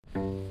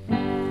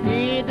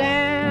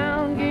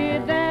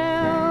Get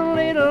down,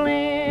 little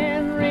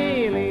Lynn,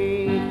 really,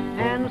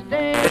 and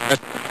stay.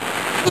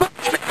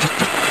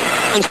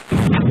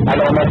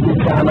 علامتی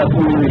که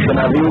همتون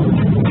میشنوید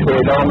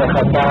اعلام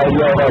خطر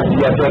یا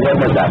وضعیت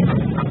قرمز است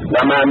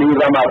و معنی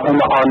و مفهوم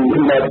آن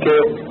این است که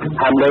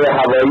حمله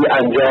هوایی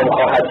انجام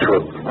خواهد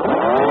شد.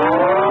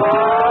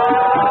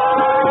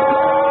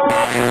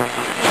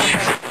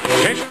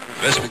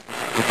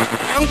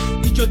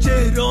 اینجا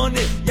تهرانه،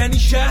 یعنی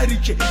شهری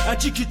که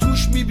هرچی که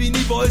توش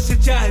میبینی باعث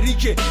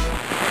تحریکه.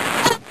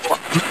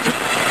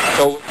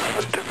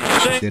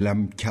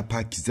 دلم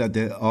کپک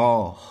زده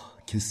آه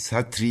که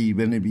سطری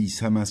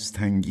بنویسم از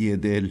تنگی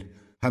دل،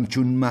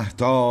 همچون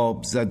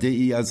مهتاب زده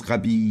ای از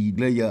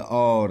قبیله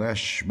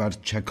آرش بر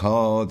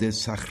چکاد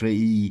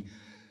صخره‌ای،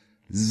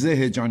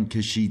 زه جان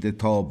کشیده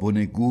تا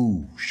بن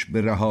گوش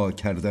به رها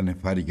کردن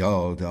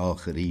فریاد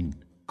آخرین.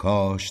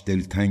 کاش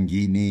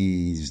دلتنگی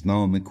نیز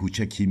نام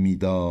کوچکی می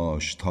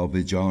داشت تا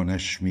به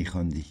جانش می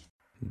خواندی.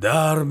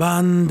 در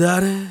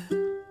بندر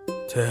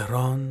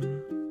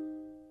تهران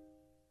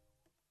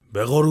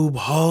به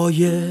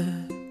غروب‌های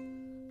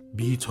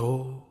بی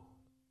تو،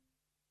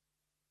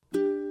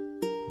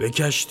 به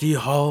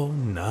کشتی‌ها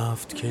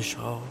نفت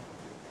کش‌ها،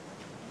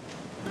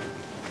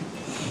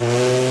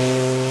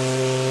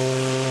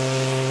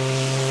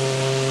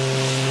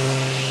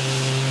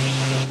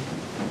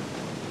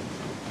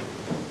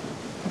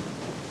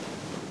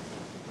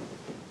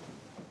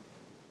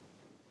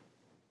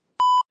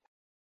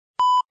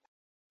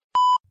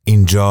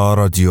 اینجا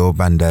رادیو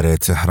بندر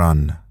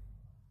تهران،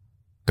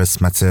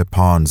 قسمت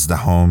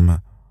 15،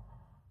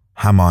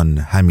 همان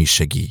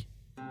همیشگی.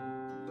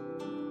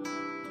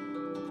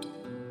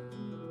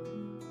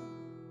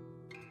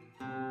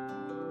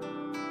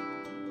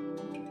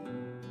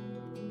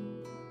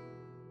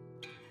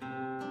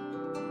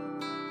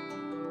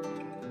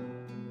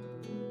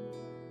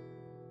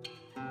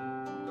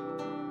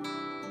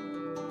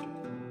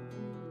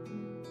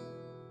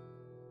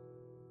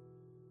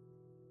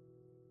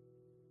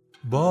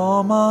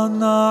 با من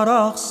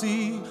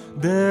نرقصی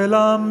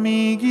دلم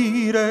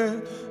میگیره،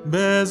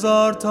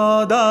 بذار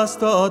تا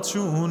دستات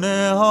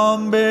چونه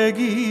هم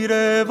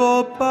بگیره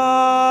و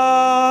بعد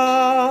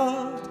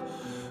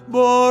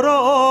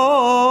برو.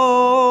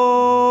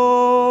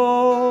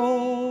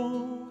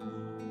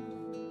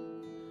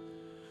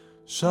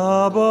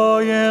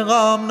 شبای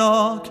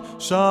غمناک،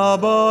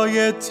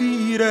 شبای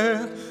تیره،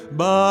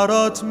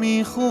 برات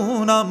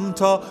میخونم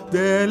تا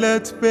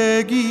دلت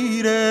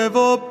بگیره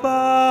و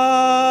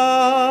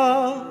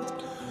بعد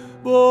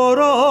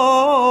برو.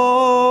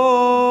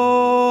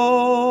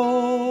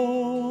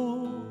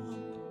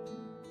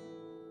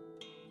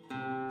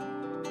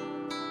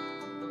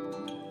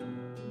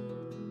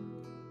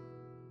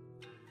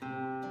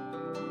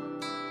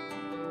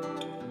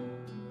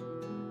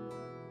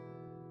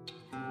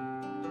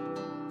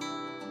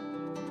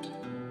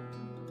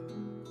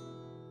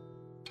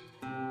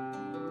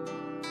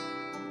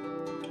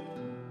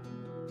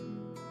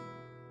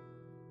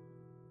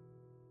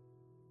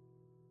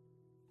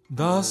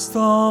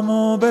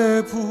 دستامو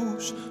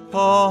بپوش،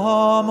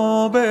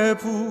 پاهامو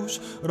بپوش،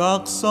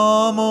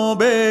 رقصامو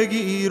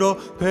بگیر و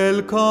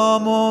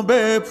پلکامو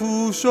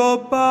بپوش و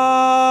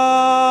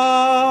بعد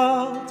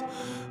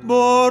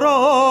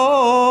برو.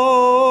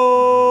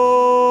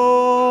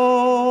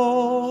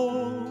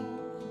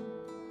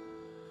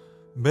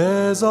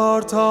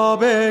 بذار تا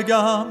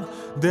بگم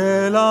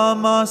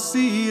دلم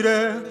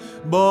اسیره،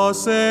 با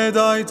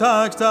صدای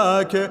تک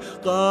تک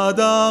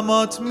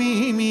قدمات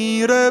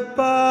میمیره،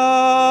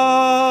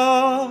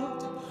 بعد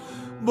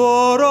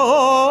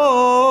برو.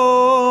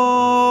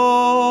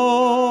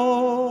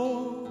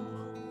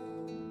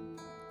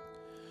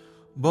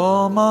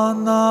 با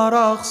من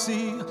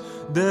نرقصی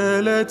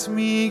دلت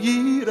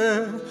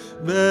میگیره،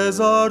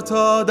 بذار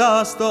تا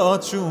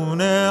دستات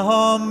چونه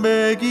هم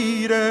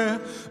بگیره.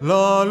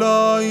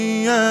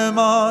 لالایی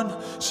من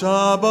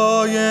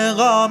شبای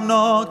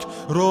غمناک،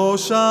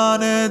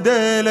 روشن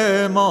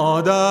دل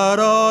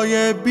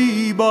مادرای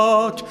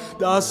بیباک.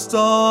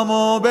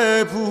 دستامو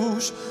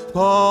بپوش،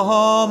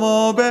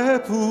 پاهامو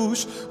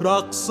بپوش،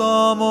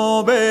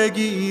 رقصامو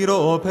بگیر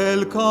و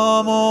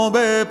پلکامو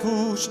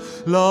بپوش.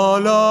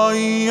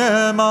 لالایی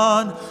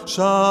من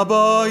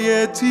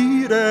شبای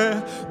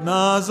تیره،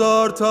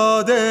 نزار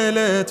تا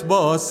دلت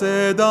با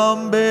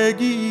صدام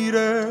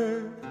بگیره.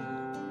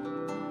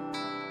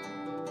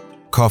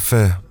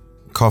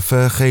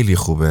 کافه خیلی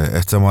خوبه.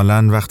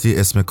 احتمالاً وقتی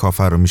اسم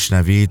کافه رو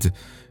میشنوید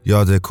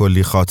یاد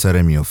کلی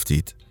خاطره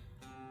میافتید،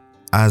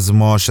 از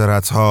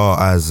معاشرت‌ها،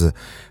 از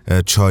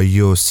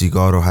چایی و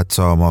سیگار و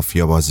حتی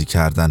مافیا بازی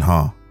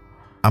کردن‌ها.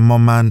 اما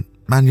من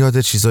یاد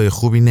چیزای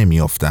خوبی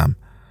نمیافتم.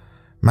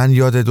 من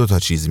یاد 2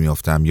 چیز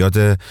میافتم.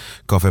 یاد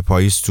کافه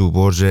پاییز تو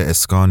برج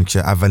اسکان که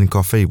اولین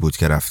کافه‌ای بود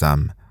که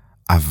رفتم،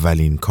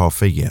 اولین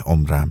کافه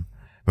عمرم.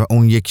 و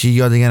اون یکی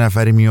یاد یه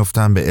نفری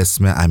میافتم به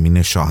اسم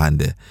امین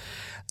شاهنده.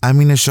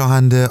 امین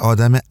شاهنده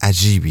آدم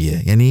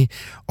عجیبیه، یعنی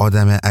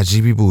آدم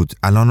عجیبی بود.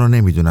 الان رو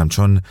نمیدونم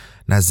چون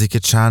نزدیک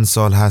چند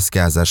سال هست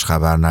که ازش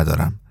خبر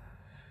ندارم.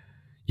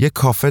 یک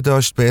کافه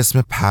داشت به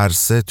اسم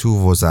پرسه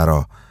تو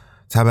وزرا.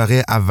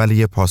 طبقه اول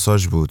یه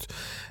پاساژ بود.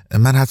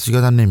 من حتی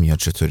یادم نمیاد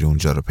چطوری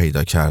اونجا رو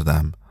پیدا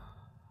کردم.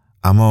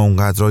 اما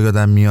اونقدر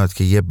یادم میاد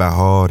که یه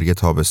بهار، یه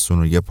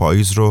تابستون و یه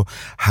پاییز رو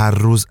هر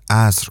روز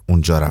عصر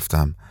اونجا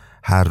رفتم.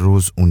 هر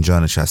روز اونجا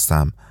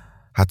نشستم.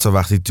 حتی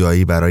وقتی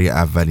دایی برای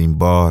اولین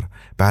بار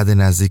بعد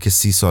نزدیک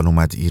 30 سال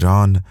اومد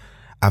ایران،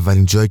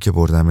 اولین جایی که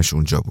بردمش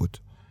اونجا بود.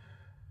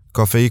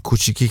 کافه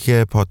کوچیکی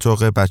که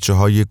پاتوق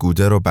بچه‌های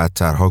گودر و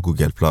بدترها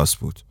گوگل پلاس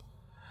بود.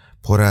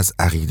 پر از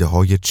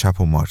عقیده‌های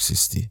چپ و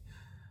مارکسیستی.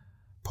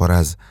 پر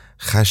از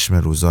خشم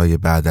روزای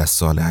بعد از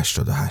سال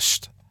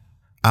 88.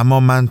 اما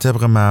من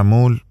طبق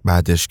معمول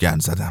بعدش گن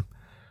زدم.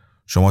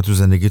 شما تو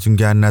زندگیتون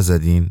گن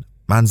نزدین؟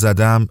 من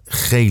زدم،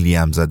 خیلی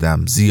هم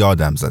زدم،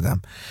 زیادم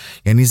زدم.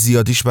 یعنی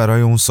زیادیش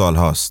برای اون سال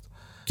هاست.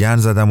 گن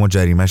زدم و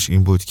جریمش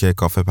این بود که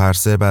کافه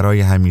پرسه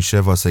برای همیشه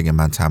واسه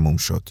من تموم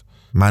شد.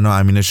 من و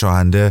امین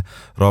شاهنده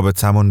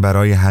رابطمون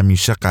برای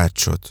همیشه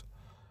قطع شد.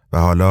 و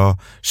حالا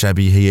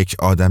شبیه یک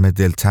آدم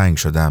دلتنگ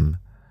شدم.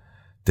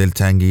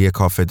 دلتنگ یک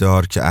کافه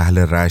دار که اهل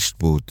رشت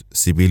بود،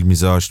 سیبیل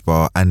میذاشت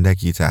با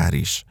اندکی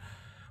تحریش.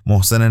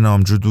 محسن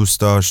نامجو دوست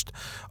داشت،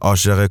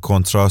 عاشق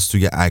کنتراست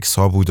توی عکس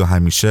ها بود و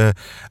همیشه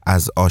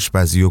از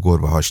آشپزی و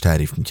گربه هاش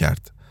تعریف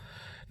میکرد.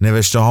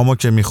 نوشته هامو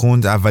که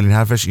میخوند اولین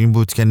حرفش این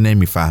بود که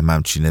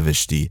نمیفهمم چی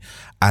نوشتی،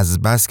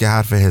 از بس که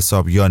حرف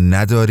حساب یا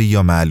نداری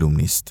یا معلوم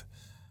نیست.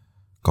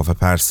 کافه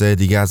پرسه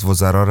دیگه از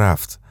وزرا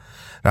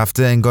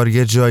رفته انگار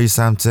یه جایی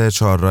سمت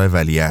چهارراه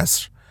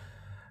ولیعصر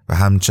و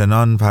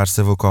همچنان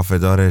پرسه و کافه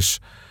دارش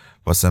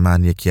واسه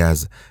من یکی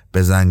از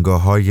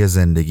بزنگاه‌های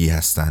زندگی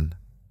هستن.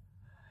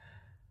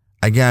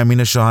 اگه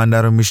امین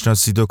شاهنده رو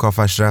میشناسید و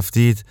کافش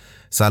رفتید،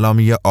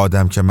 سلامی یه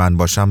آدم که من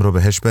باشم رو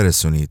بهش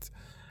برسونید.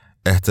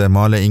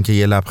 احتمال اینکه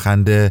یه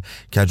لبخند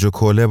کج و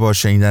کوله با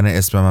شنیدن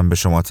اسم من به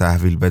شما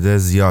تحویل بده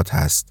زیاد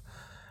هست،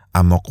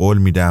 اما قول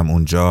میدم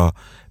اونجا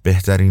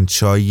بهترین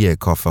چایی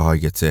کافه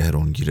های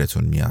تهران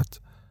گیرتون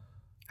میاد.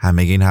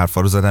 همه این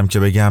حرفا رو زدم که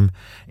بگم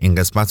این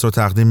قسمت رو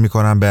تقدیم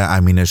میکنم به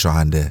امین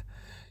شاهنده،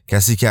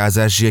 کسی که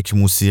ازش یک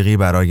موسیقی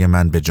برای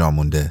من به جا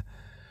مونده.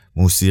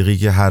 موسیقی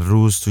که هر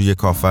روز توی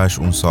کافهش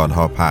اون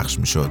سالها پخش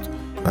میشد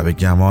و به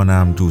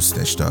گمانم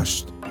دوستش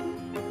داشت.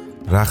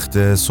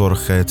 رخت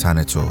سرخ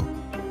تن تو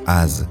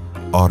از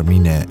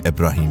آرمین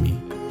ابراهیمی.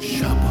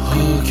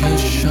 شبها که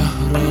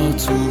شهرها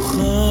تو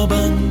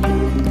خوابن،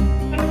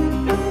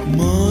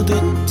 ما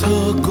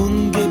دوتا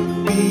گنگ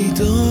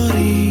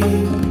بیداری،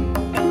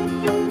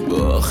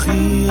 با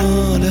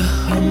خیال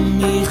هم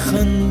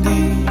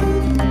میخندی،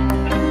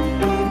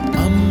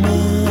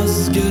 اما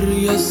از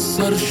گریه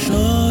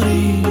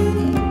سرشاری.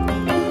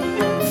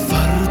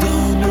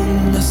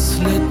 فردامون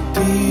مثل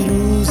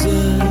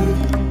دیروزه،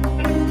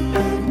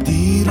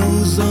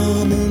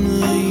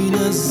 دیروزامون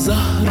عین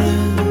زهره.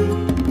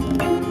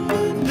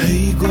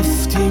 هی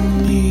گفتیم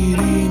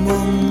میریم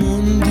و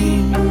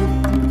موندیم،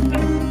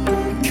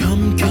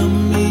 کم کم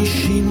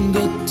میشیم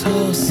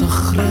دوتا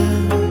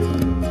صخره.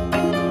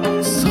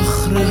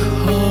 صخره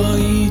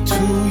هایی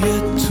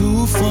توی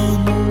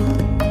طوفان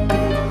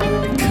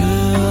که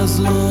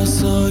از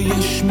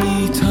آسایش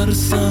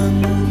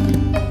میترسن.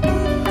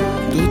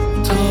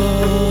 دوتا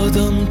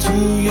آدم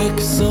تو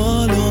یک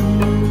سالن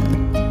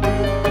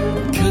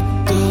که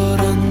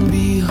دارن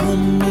بی هم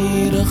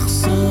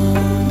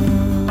میرخصن.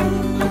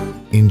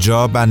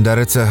 اینجا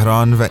بندر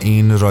تهران و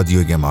این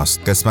رادیو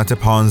گماست. قسمت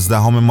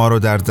 15 ما رو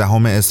در 10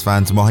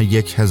 اسفند ماه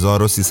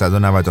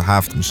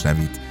 1397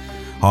 میشنوید.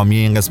 حامی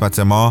این قسمت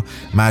ما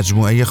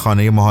مجموعه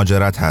خانه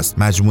مهاجرت هست،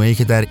 مجموعه‌ای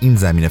که در این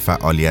زمینه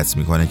فعالیت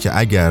میکنه که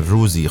اگر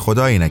روزی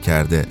خدایی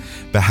نکرده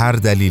به هر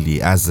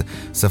دلیلی از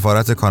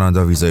سفارت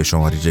کانادا ویزای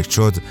شما ریجکت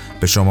شد،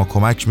 به شما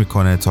کمک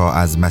میکنه تا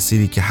از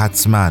مسیری که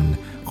حتماً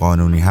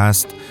قانونی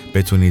هست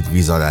بتونید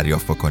ویزا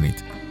دریافت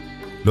بکنید.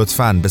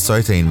 لطفاً به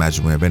سایت این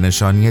مجموعه به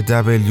نشانی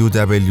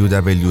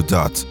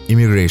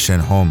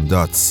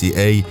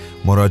www.immigrationhome.ca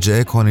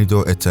مراجعه کنید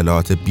و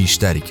اطلاعات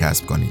بیشتری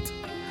کسب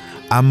کنید.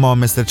 اما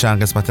مثل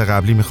چند قسمت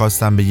قبلی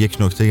میخواستم به یک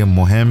نکته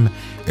مهم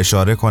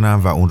اشاره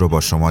کنم و اون رو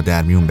با شما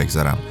در میون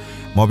بگذارم.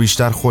 ما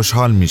بیشتر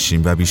خوشحال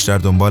میشیم و بیشتر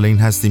دنبال این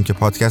هستیم که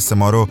پادکست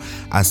ما رو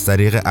از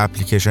طریق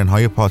اپلیکیشن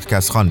های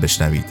پادکست خان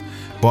بشنوید،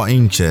 با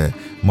اینکه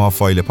ما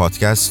فایل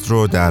پادکست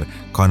رو در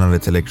کانال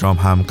تلگرام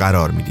هم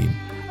قرار میدیم.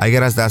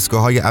 اگر از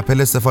دستگاه‌های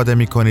اپل استفاده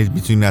می‌کنید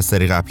میتونید از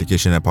طریق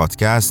اپلیکیشن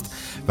پادکست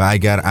و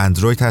اگر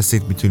اندروید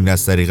هستید میتونید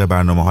از طریق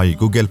برنامه‌های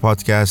گوگل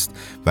پادکست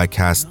و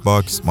کست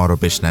باکس ما رو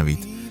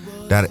بشنوید.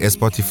 در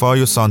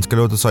اسپاتیفای و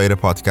ساندکلاود و سایر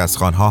پادکست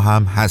خان‌ها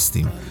هم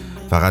هستیم.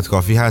 فقط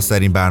کافی هست در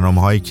این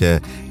برنامه‌هایی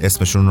که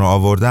اسمشون رو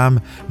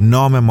آوردم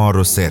نام ما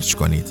رو سرچ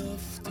کنید.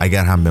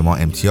 اگر هم به ما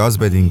امتیاز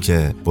بدین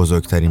که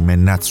بزرگترین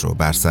منت رو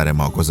بر سر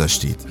ما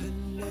گذاشتید.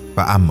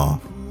 و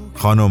اما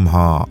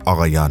خانم‌ها،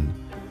 آقایان،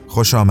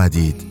 خوش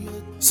آمدید.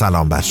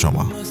 سلام بر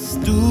شما.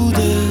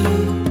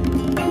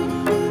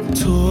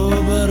 تو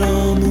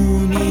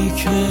برامونی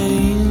که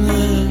این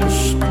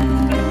عشق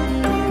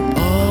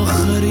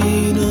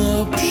آخرین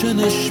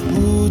آپشنش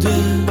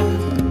بوده.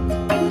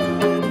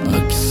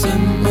 عکس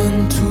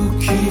من تو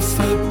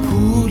کیف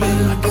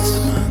پوله، عکس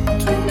من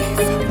تو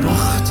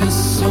وقت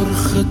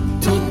سرخ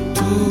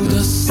تو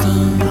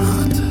دستم،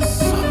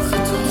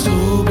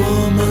 تو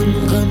با من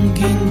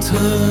غمگین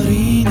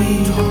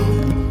ترینی،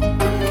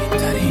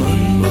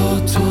 من با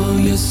تو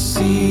یه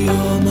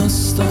سیاه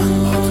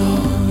مستم.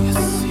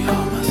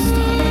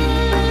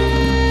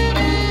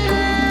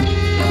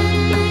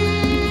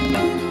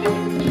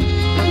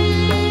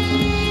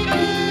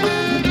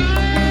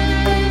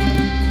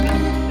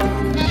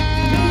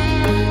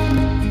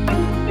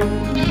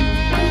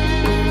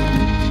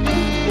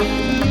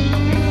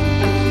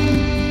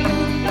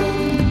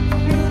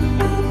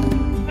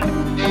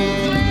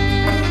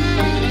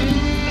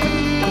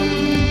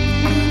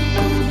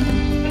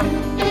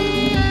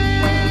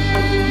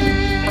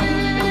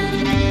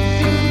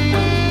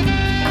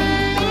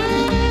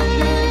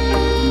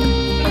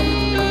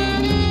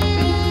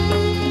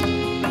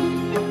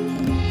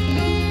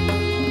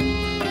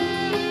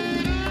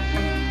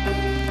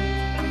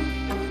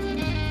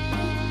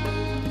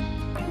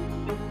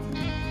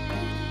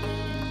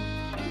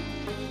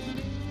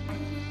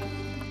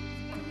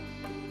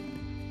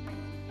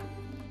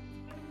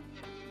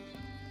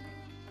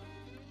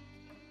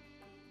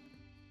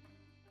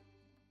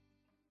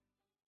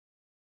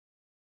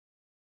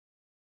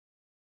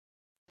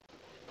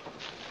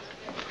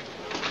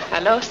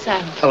 Hello,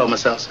 Sam. Hello,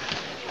 Miss Elsa.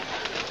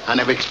 I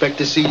never expect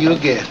to see you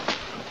again.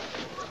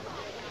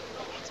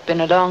 It's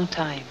been a long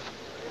time.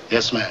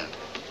 Yes, ma'am.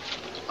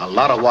 A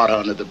lot of water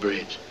under the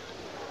bridge.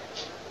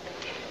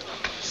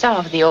 Some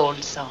of the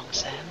old songs,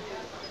 Sam.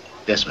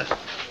 Yes, ma'am.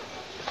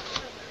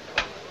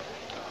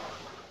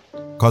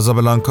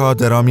 کازابلانکا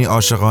درامی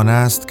عاشقانه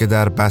است که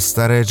در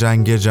بستر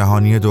جنگ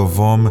جهانی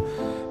دوم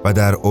و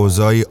در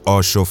اوضاعی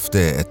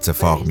آشفته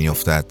اتفاق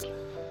می‌افتد.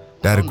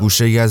 در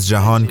گوشه‌ای از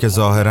جهان که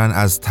ظاهراً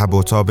از تب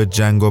و تاب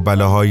جنگ و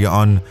بلاهای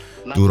آن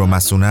دور و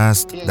مسون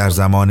است، در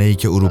زمانه‌ای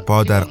که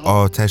اروپا در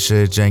آتش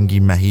جنگی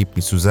مهیب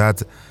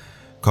می‌سوزد،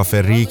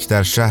 کافه ریک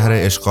در شهر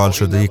اشغال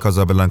شده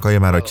کازابلانکای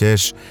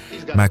مراکش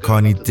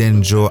مکانی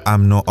دنج و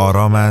امن و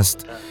آرام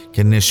است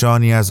که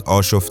نشانی از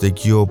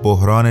آشفتگی و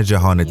بحران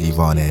جهان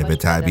دیوانه به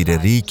تعبیر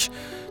ریک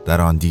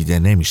در آن دیده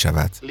نمی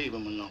شود.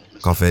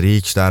 کافه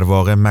ریک در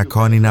واقع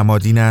مکانی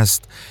نمادین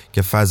است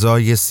که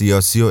فضای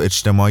سیاسی و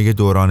اجتماعی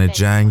دوران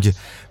جنگ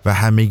و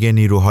همه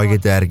نیروهای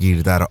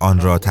درگیر در آن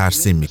را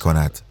ترسیم می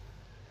کند.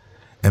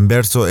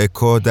 امبرسو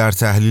اکو در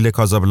تحلیل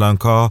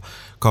کازابلانکا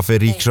کافه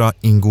ریک را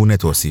اینگونه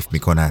توصیف می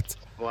کند: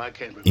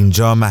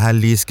 اینجا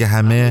محلی است که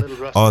همه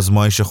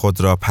آزمایش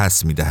خود را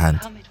پس می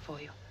دهند.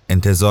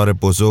 انتظار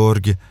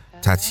بزرگ،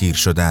 تطهیر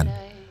شدن.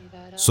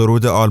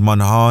 سرود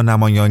آلمانها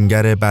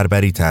نمایانگر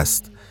بربریت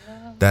است.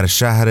 در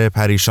شهر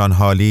پریشان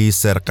حالی،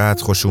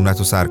 سرقت،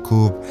 خشونت و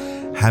سرکوب،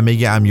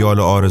 همه امیال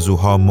و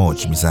آرزوها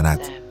موج میزند.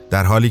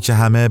 در حالی که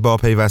همه با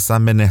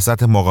پیوستن به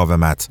نهضت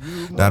مقاومت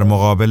در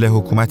مقابل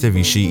حکومت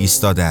ویشی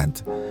ایستادند.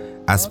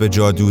 اسب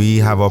جادویی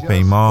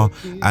هواپیما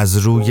از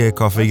روی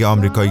کافه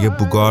آمریکایی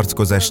بوگارت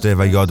گذشته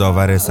و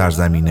یادآور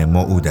سرزمین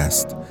موعود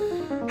است.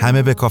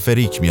 همه به کافه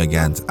ریک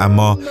میآیند،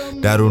 اما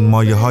درون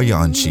مایه‌های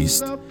آن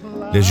چیست؟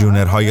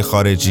 لژیونرهای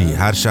خارجی،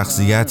 هر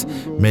شخصیت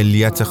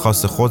ملیت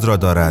خاص خود را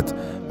دارد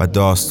و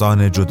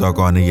داستان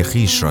جداگانه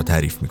خیش را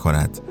تعریف می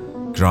کند.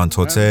 گراند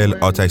هتل،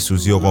 آتش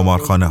سوزی و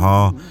قمارخانه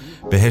ها،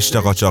 بهشت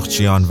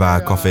قاچاقچیان و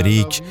کافه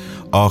ریک،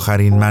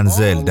 آخرین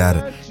منزل در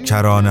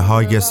کرانه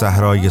های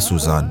صحرای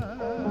سوزان.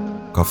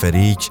 کافه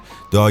ریک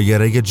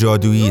دایره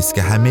جادویی است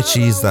که همه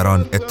چیز در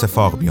آن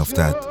اتفاق می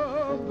افتد.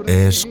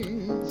 عشق،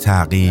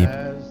 تعقیب،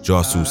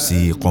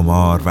 جاسوسی،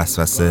 قمار،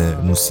 وسوسه،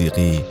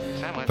 موسیقی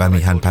و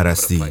میهن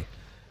پرستی.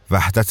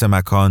 وحدت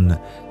مکان،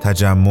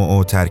 تجمع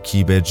و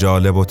ترکیب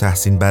جالب و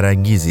تحسین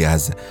برانگیزی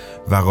از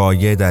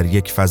وقایع در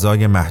یک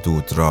فضای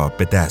محدود را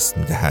به دست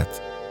می‌دهد.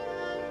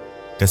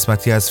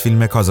 قسمتی از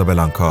فیلم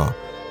کازابلانکا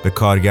به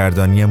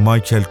کارگردانی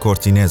مایکل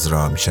کورتینز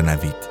را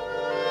می‌شنوید.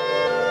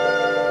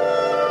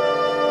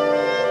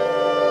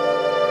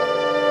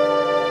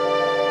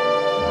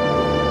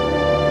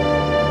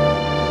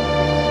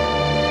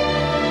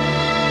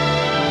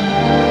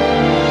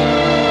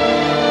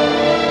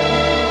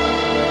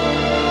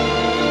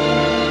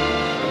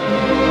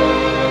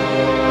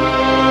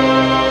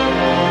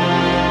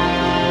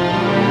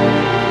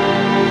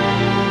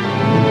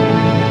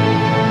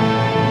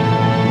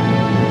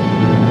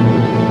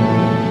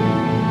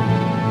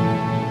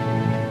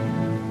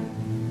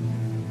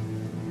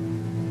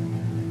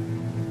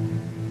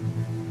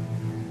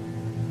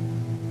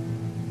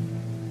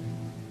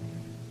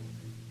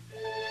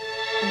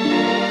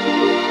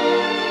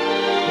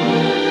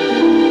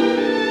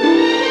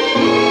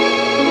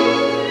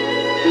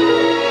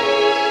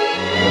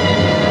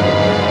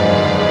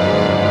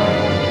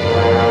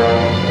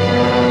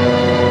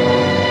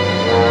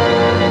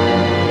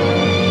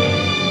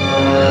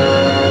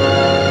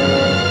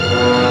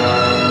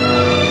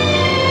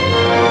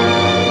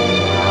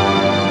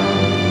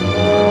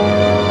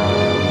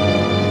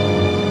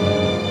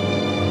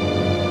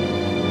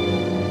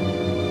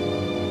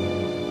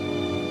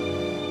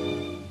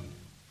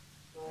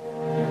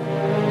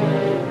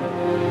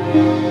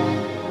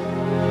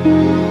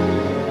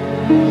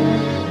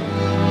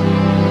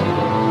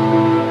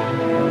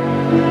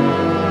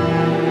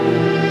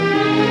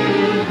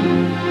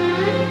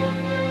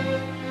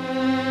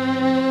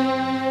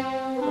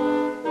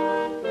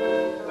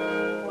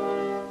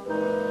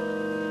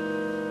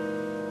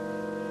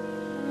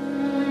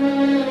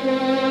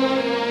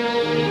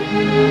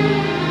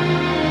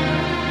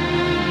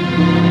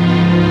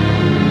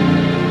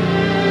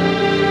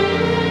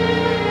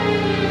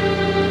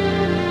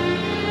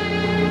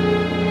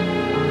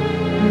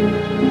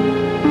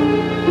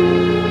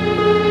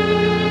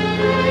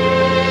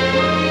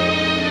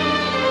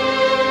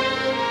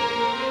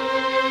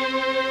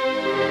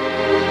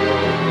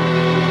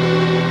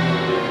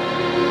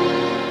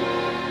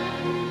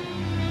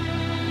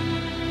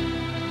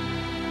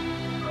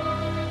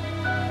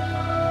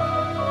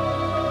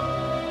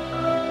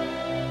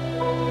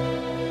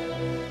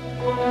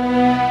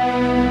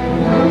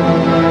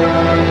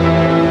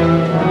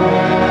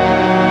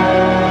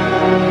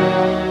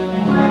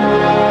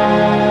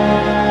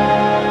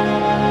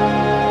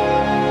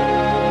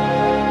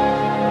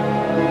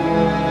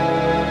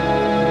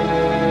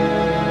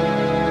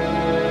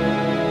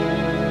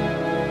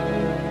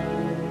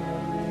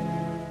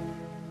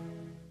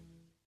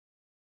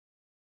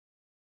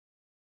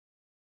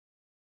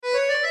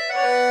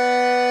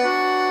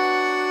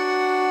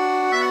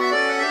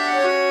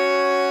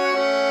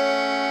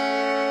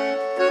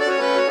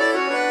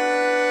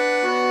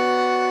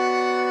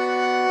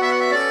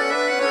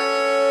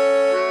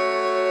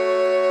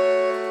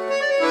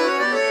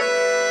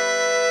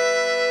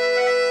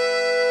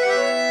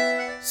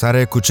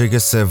 سر کوچه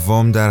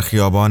سوم در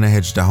خیابان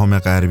 18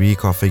 غربی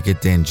کافه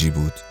دنجی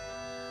بود.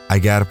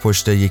 اگر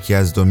پشت یکی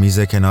از دو میز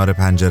کنار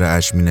پنجره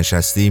اش می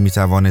نشستی می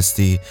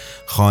توانستی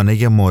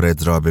خانه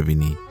مورد را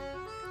ببینی.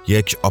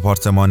 یک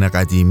آپارتمان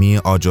قدیمی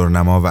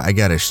آجرنما و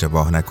اگر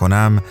اشتباه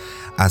نکنم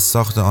از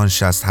ساخت آن 60-70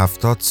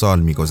 سال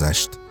می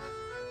گذشت.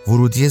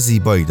 ورودی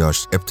زیبایی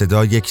داشت.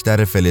 ابتدا یک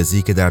در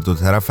فلزی که در دو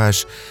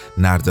طرفش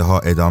نرده ها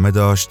ادامه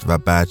داشت و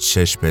بعد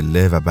 6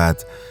 پله و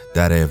بعد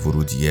در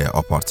ورودی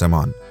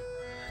آپارتمان.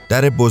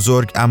 در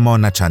بزرگ اما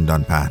نه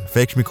چندان پهن.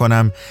 فکر می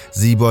کنم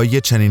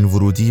زیبایی چنین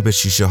ورودی به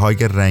شیشه های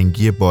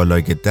رنگی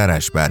بالای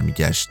درش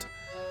برمیگشت.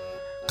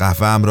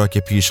 قهوه‌ام را که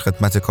پیش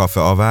خدمت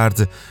کافه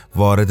آورد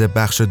وارد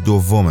بخش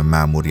دوم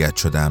مأموریت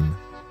شدم.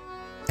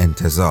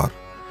 انتظار.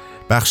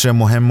 بخش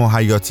مهم و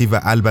حیاتی و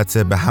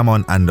البته به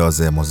همان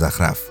اندازه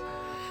مزخرف.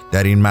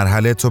 در این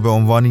مرحله تو به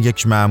عنوان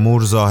یک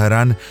مأمور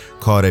ظاهراً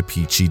کار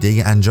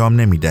پیچیده‌ای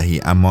انجام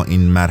نمی‌دهی، اما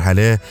این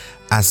مرحله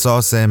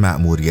اساس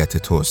مأموریت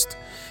توست.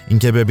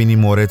 اینکه ببینی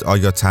مورد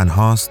آیا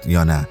تنهاست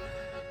یا نه،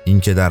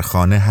 اینکه در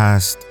خانه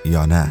هست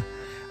یا نه،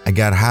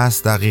 اگر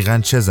هست دقیقاً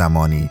چه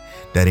زمانی.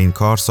 در این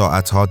کار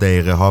ساعتها،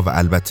 دقیقه ها و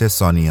البته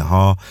ثانیه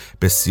ها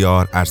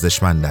بسیار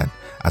ارزشمندند.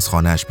 از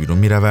خانهش بیرون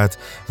می رود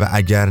و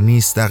اگر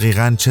نیست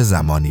دقیقاً چه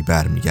زمانی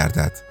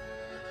برمیگردد.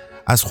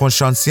 از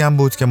خوششانسی هم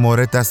بود که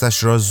مورد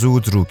دستش را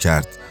زود رو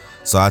کرد.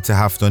 ساعت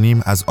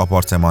 7:30 از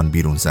آپارتمان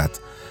بیرون زد.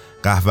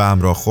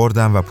 قهوه‌ام را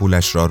خوردم و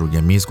پولش را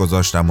روی میز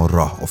گذاشتم و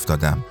راه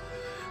افتادم.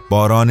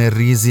 باران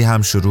ریزی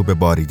هم شروع به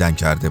باریدن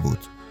کرده بود.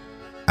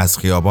 از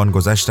خیابان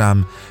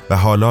گذشتم و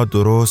حالا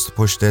درست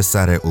پشت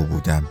سر او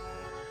بودم.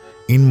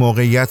 این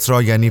موقعیت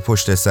را، یعنی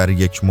پشت سر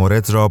یک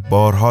مورد را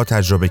بارها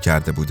تجربه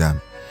کرده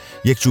بودم.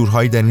 یک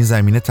جورهایی در این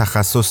زمینه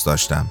تخصص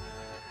داشتم.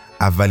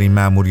 اولین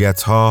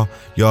مأموریت‌ها،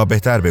 یا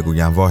بهتر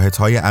بگویم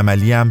واحدهای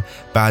عملیم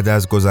بعد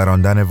از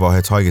گذراندن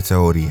واحدهای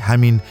تئوری،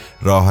 همین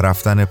راه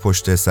رفتن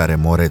پشت سر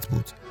مورد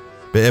بود.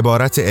 به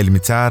عبارت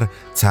علمی‌تر،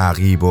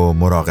 تعقیب و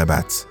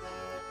مراقبت.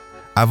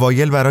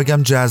 اوایل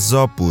برایم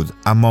جذاب بود،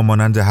 اما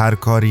مانند هر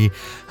کاری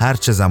هر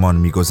چه زمان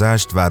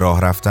می‌گذشت و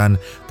راه رفتن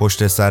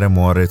پشت سر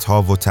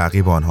موردها و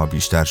تعقیب آنها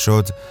بیشتر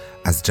شد،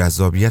 از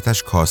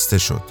جذابیتش کاسته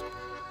شد.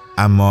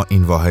 اما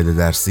این واحد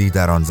درسی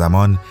در آن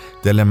زمان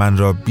دل من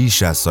را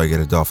بیش از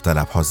سایر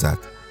داوطلب‌ها زد.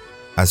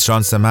 از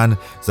شانس من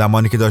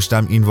زمانی که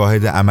داشتم این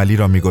واحد عملی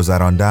را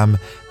می‌گذراندم،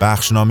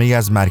 بخشنامه‌ای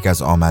از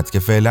مرکز آمد که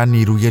فعلا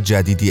نیروی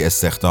جدیدی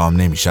استخدام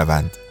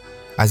نمی‌شوند.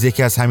 از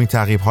یکی از همین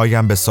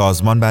تعقیب‌هایم به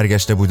سازمان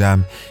برگشته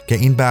بودم که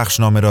این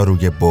بخشنامه را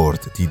روی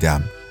بورد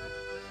دیدم.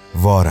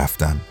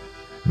 رفتم.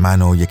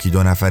 من و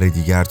 1-2 نفر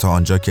دیگر تا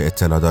آنجا که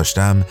اطلاع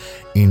داشتم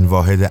این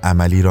واحد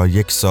عملی را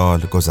 1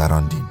 سال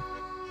گذراندیم.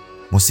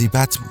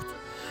 مصیبت بود.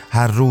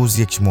 هر روز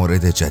یک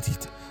مورد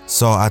جدید.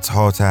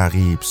 ساعتها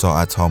تعقیب،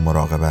 ساعتها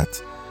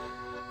مراقبت.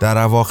 در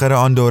اواخر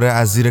آن دوره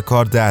از زیر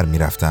کار در می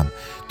رفتم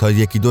تا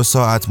 1-2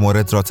 ساعت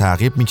مورد را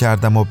تعقیب می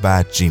کردم و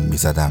بعد جیم می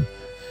زدم.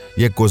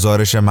 یک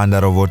گزارش من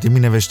در آوردی می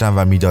نوشتم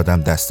و می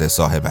دادم دست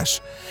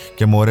صاحبش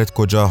که مورد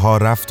کجاها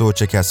رفت و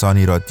چه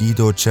کسانی را دید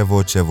و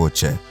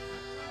چه.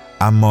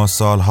 اما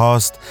سال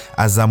هاست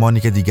از زمانی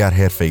که دیگر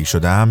حرفه‌ای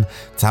شدم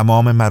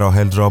تمام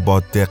مراحل را با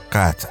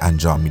دقت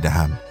انجام می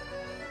دهم.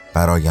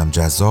 برایم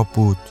جذاب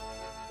بود؟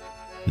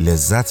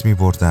 لذت می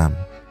بردم؟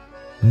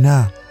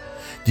 نه،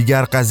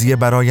 دیگر قضیه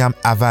برایم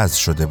عوض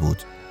شده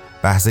بود.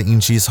 بحث این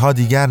چیزها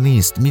دیگر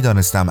نیست. می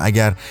دانستم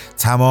اگر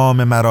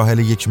تمام مراحل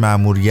یک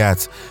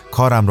مأموریت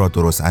کارم را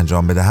درست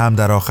انجام بدهم،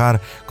 در آخر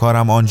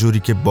کارم آنجوری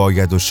که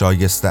باید و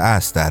شایسته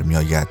است در می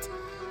آید.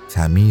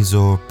 تمیز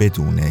و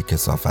بدون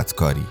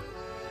کثافتکاری.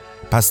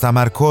 پس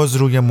تمرکز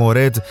روی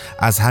مورد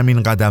از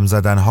همین قدم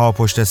زدنها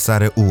پشت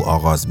سر او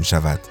آغاز می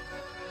شود.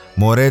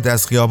 مورد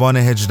از خیابان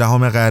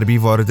 18 غربی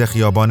وارد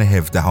خیابان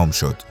 17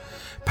 شد.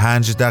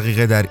 5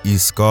 دقیقه در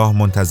ایستگاه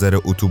منتظر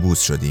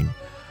اتوبوس شدیم.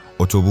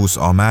 اتوبوس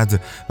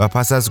آمد و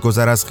پس از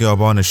گذر از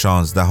خیابان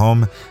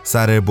 16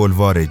 سر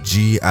بلوار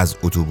جی از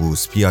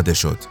اتوبوس پیاده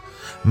شد.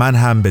 من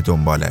هم به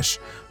دنبالش.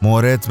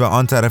 مورد به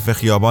آن طرف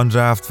خیابان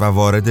رفت و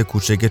وارد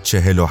کوچه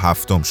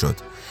 47 شد.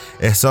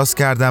 احساس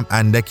کردم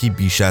اندکی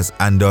بیش از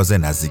اندازه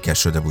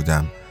نزدیکش شده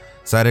بودم.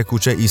 سر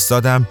کوچه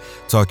ایستادم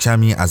تا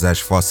کمی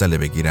ازش فاصله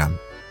بگیرم.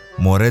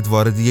 مورد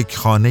وارد یک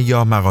خانه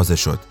یا مغازه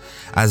شد.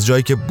 از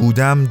جایی که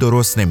بودم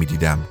درست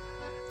نمی‌دیدم.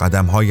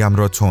 قدم‌هایم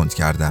را تند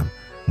کردم.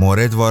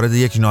 مورد وارد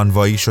یک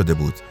نانوایی شده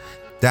بود.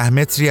 10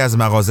 متری از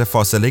مغازه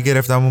فاصله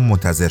گرفتم و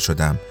منتظر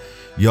شدم.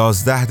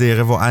 11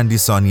 دقیقه و اندی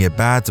ثانیه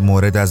بعد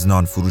مورد از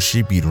نان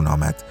فروشی بیرون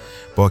آمد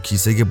با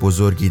کیسه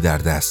بزرگی در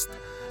دست.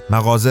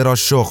 مغازه را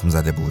شخم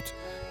زده بود.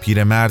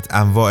 پیرمرد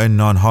انواع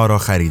نانها را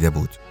خریده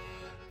بود.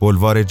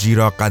 بلوار جی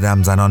را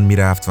قدم زنان می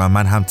رفت و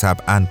من هم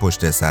طبعاً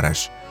پشت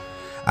سرش.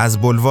 از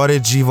بلوار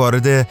جی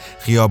وارد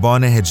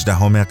خیابان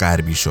 18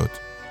 غربی شد.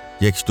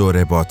 یک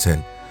دوره باطل.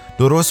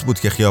 درست بود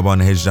که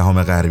خیابان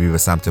 18 غربی به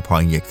سمت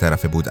پایین یک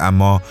طرفه بود،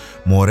 اما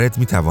مورد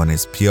می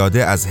توانست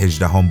پیاده از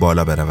 18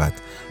 بالا برود،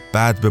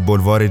 بعد به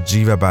بلوار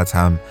جی و بعد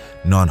هم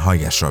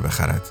نانهایش را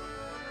بخرد.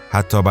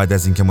 حتی بعد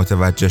از اینکه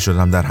متوجه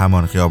شدم در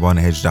همان خیابان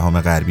 18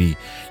 غربی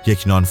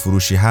یک نان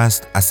فروشی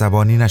هست،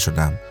 عصبانی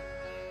نشدم.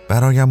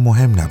 برایم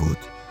مهم نبود.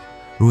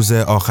 روز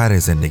آخر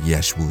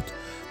زندگیش بود.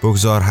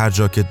 بگذار هر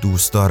جا که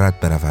دوست دارد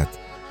برود،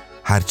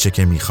 هر چه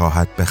که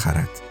می‌خواهد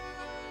بخرد.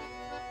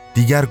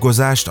 دیگر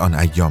گذشت آن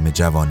ایام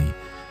جوانی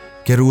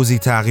که روزی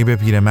تعقیب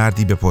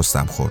پیرمردی به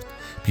پستم خورد.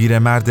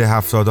 پیرمرد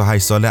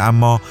 78 ساله،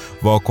 اما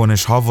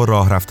واکنش‌ها و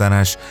راه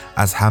رفتنش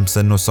از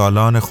همسن و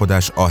سالان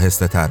خودش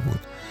آهسته تر بود.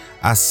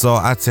 از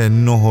ساعت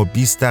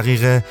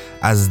 9:20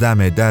 از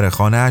دم در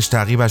خانه‌اش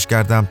تعقیبش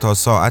کردم تا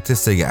ساعت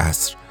 3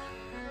 عصر.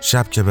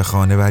 شب که به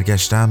خانه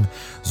برگشتم،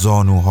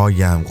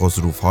 زانوهایم،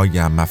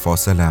 غضروفهایم،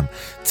 مفاصلم،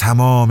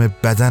 تمام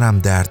بدنم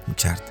درد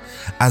می‌کرد.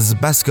 از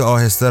بس که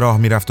آهسته راه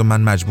می‌رفت و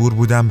من مجبور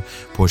بودم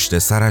پشت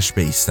سرش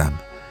بایستم،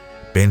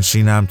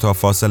 بنشینم تا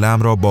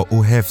فاصله‌ام را با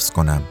او حفظ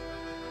کنم.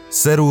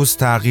 3 روز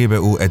تعقیب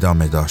او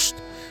ادامه داشت.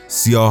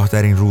 سیاه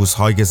در این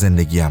روزهای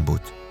زندگیم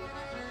بود.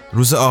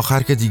 روز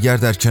آخر که دیگر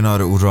در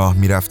کنار او راه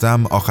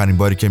می‌رفتم، آخرین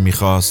باری که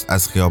می‌خواست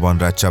از خیابان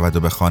رد شود و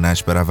به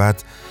خانه‌اش برود،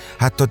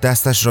 حتی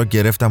دستش را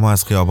گرفتم و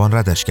از خیابان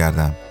ردش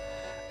کردم.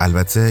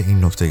 البته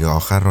این نکته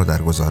آخر را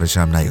در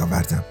گزارشم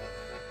نیاوردم.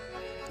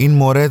 این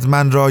مورد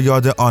من را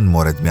یاد آن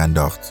مورد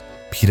می‌انداخت.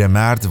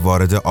 پیرمرد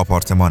وارد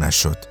آپارتمانش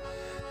شد.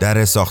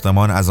 در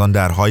ساختمان از آن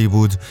درهایی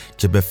بود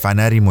که به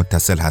فنری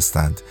متصل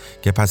هستند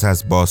که پس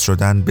از باز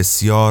شدن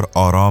بسیار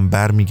آرام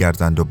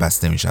برمیگردند و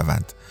بسته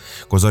می‌شوند.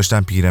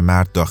 گذاشتم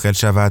پیرمرد داخل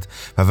شود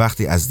و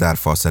وقتی از در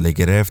فاصله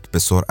گرفت به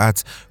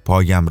سرعت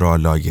پایم را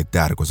لای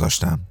در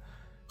گذاشتم.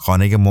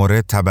 خانه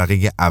مورد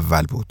طبقه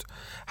اول بود.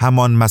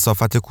 همان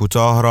مسافت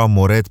کوتاه را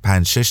مورد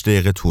 5-6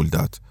 دقیقه طول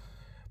داد.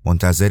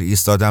 منتظر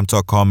ایستادم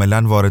تا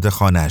کاملا وارد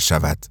خانه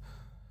شود.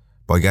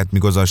 باید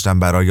میگذاشتم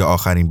برای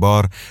آخرین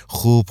بار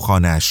خوب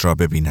خانه اش را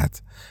ببیند،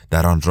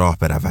 در آن راه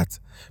برود.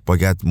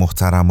 باید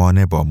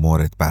محترمانه با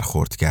مورد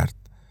برخورد کرد.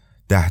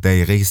 10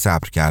 دقیقه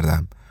صبر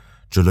کردم.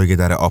 جلوی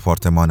در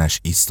آپارتمانش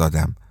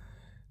ایستادم.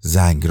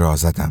 زنگ را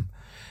زدم.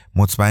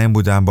 مطمئن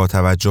بودم با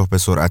توجه به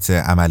سرعت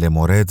عمل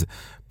مورد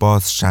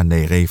باز چند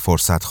دقیقه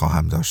فرصت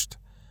خواهم داشت.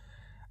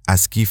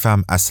 از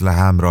کیفم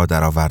اسلحه‌ام را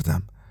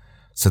درآوردم.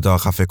 صدا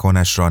خفه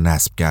کنش را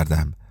نصب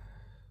کردم.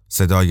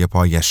 صدای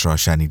پایش را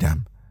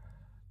شنیدم.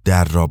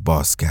 در را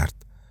باز کرد.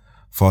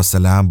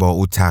 فاصله‌ام با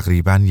او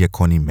تقریباً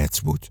 1.5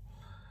 متر بود.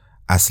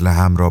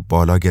 اسلحه‌ام را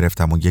بالا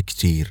گرفتم و 1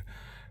 تیر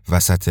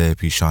وسط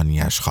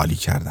پیشانیش خالی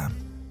کردم.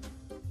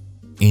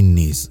 این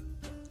نیز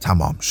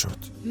تمام شد.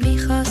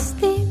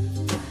 میخواستیم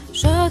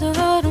شاد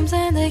و آروم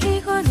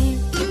زندگی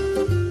کنیم،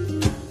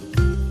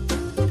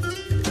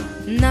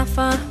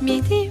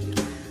 نفهمیدیم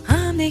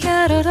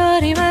همدیگر رو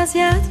داریم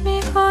اذیت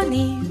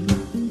میکنیم.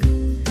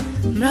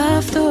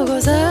 رفت و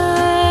گذشت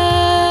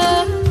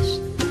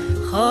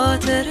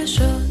خاطره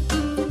شد،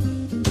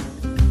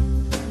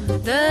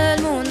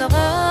 دل موند و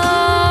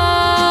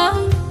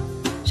غم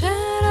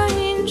چرا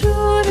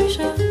اینجوری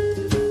شد.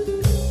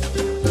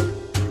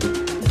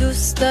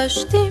 دوست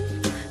داشتیم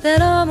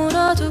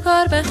دلامونو تو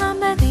کار به هم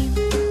بدیم،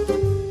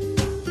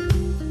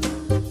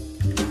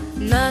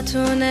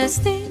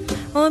 نتونستیم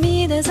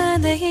امید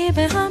زندگی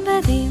به هم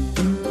بدیم.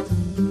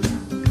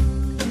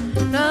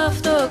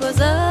 رفت و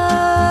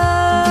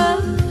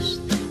گذشت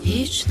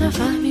هیچ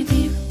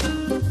نفهمیدیم،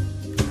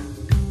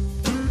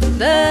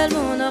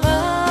 دلمون و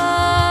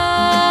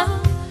غم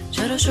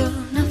چرا شد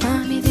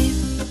نفهمیدیم.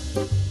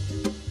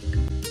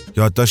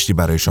 یادداشتی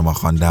برای شما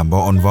خواندم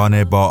با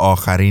عنوان با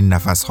آخرین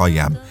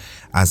نفسهایم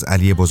از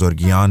علی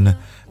بزرگیان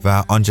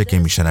و آنچه که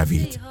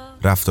میشنوید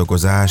رفت و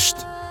گذشت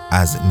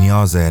از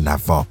نیاز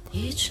نواب.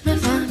 هیچ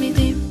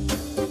نفهمیدیم،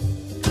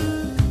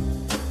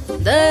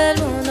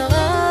 دلمون و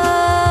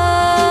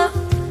غم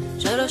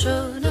چرا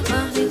شد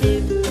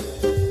نفهمیدیم.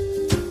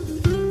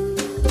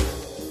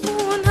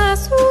 اون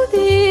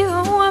حسودی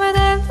ها و همه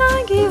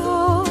دلتنگی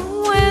ها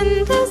و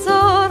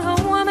انتظار ها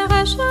و همه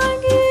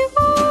قشنگی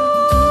ها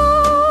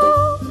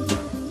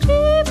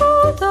چی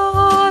بود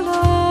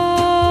حالا؟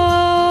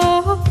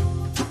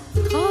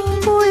 خال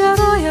بوی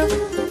رایم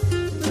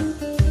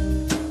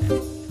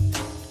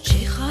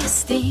چی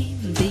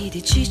خواستیم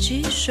دیدی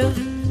چی شد،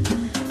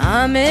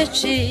 همه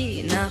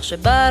چی نقش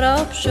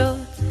براب شد.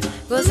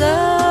 گذشت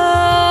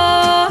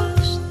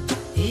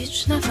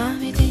هیچ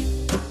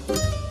نفهمیدیم،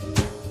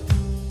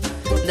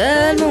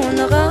 دلمون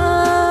و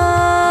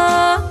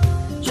غم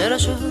چرا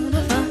شد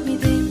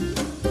نفهمیدیم.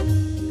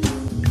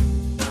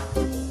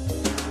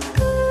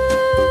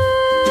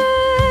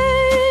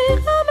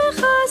 غم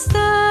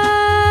خسته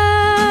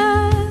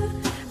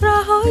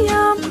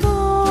رهایم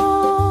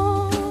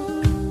کن،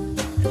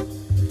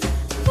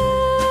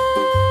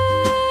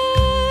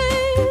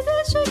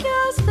 دل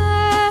شکسته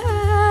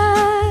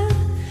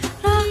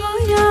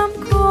رهایم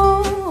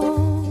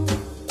کن.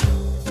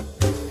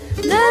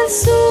 دل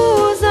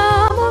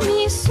سوزم و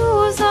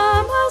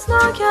میسوزم از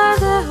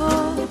نکرده ها،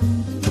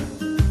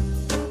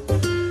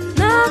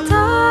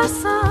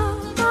 نترسم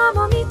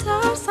اما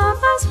میترسم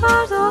از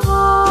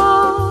فرداها.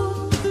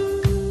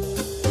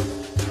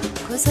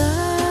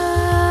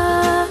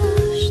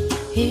 گذشت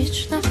هیچ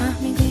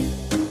نفهمیدیم،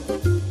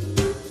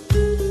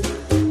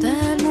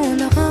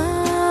 دلمون و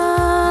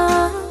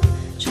غم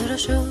چرا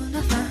شد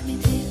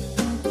نفهمیدیم.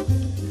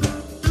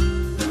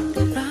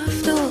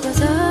 رفت و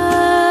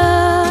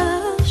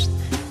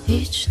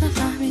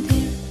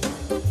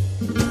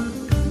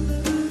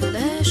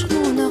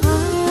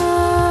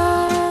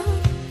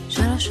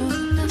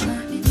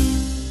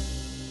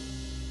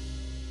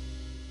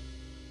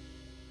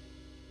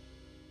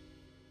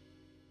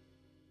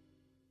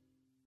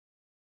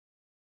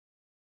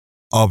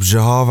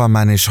آبژه‌ها و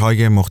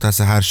منش‌های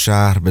مختص هر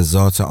شهر به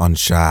ذات آن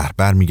شهر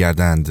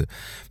برمیگردند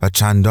و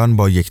چندان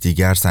با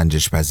یکدیگر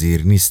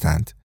سنجش‌پذیر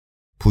نیستند.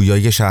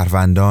 پویایی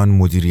شهروندان،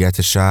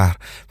 مدیریت شهر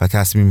و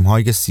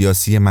تصمیم‌های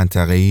سیاسی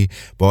منطقه‌ای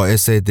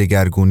باعث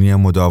دگرگونی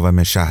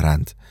مداوم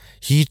شهرند.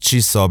 هیچ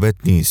چیز ثابت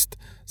نیست.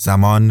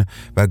 زمان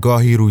و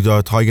گاهی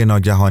رویدادهای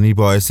ناگهانی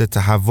باعث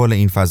تحول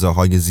این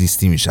فضاهای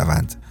زیستی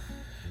می‌شوند.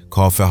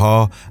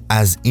 کافه‌ها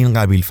از این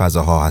قبیل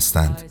فضاها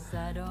هستند.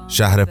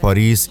 شهر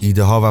پاریس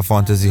ایده‌ها و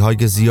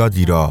فانتزی‌های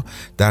زیادی را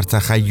در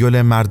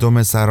تخیل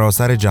مردم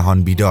سراسر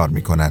جهان بیدار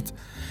می‌کند.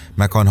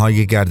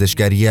 مکانهای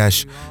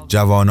گردشگریش،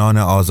 جوانان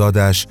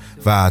آزادش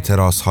و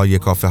تراسهای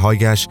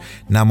کافه‌هایش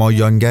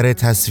نمایانگر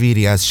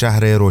تصویری از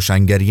شهر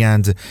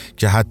روشنگری‌اند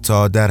که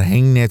حتی در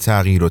حین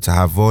تغییر و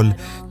تحول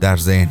در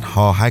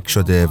ذهن‌ها حک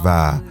شده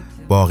و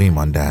باقی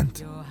ماندند.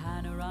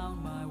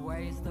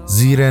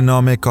 زیر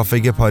نام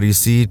کافه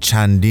پاریسی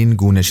چندین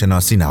گونه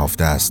شناسی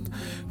نهفته است.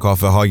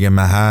 کافه های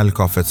محل،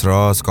 کافه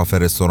تراس، کافه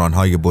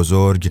رستوران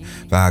بزرگ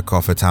و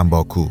کافه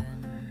تنباکو.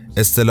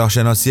 اصطلاح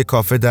شناسی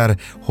کافه در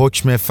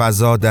حکم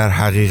فضا در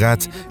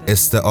حقیقت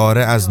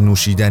استعاره از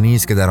نوشیدنی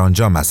است که در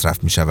آنجا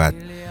مصرف می شود.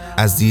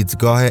 از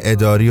دیدگاه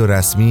اداری و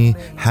رسمی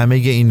همه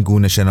این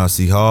گونه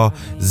شناسی ها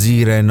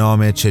زیر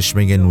نام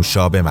چشمه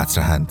نوشابه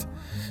مطرحند.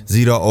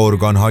 زیرا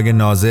ارگان‌های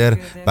ناظر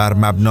بر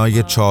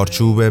مبنای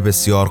چارچوب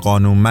بسیار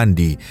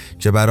قانونمندی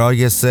که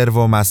برای سرو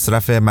و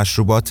مصرف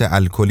مشروبات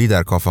الکلی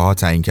در کافه‌ها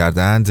تعیین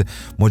کردند،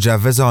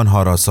 مجوز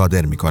آنها را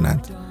صادر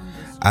می‌کنند.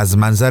 از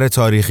منظر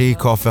تاریخی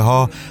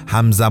کافه‌ها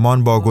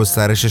همزمان با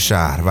گسترش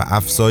شهر و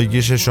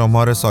افزایش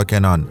شمار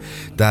ساکنان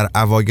در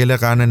اوایل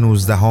قرن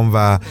 19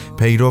 و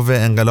پیرو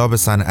انقلاب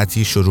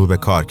صنعتی شروع به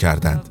کار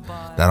کردند.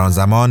 در آن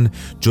زمان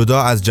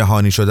جدا از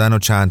جهانی شدن و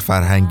چند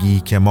فرهنگی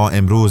که ما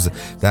امروز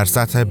در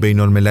سطح بین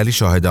المللی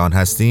شاهد آن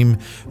هستیم،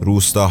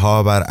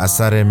 روستاها بر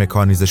اثر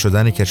مکانیزه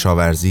شدن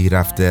کشاورزی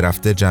رفته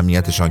رفته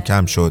جمعیتشان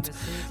کم شد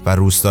و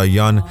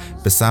روستاییان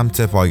به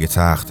سمت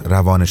پایتخت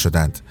روانه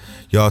شدند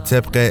یا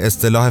طبق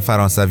اصطلاح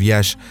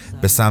فرانسویش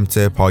به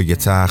سمت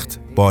پایتخت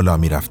بالا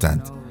می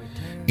رفتند.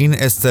 این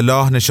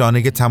اصطلاح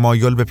نشانه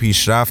تمایل به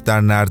پیشرفت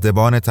در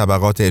نردبان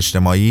طبقات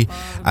اجتماعی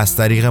از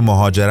طریق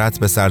مهاجرت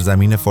به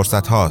سرزمین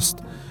فرصت هاست.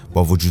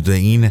 با وجود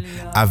این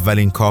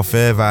اولین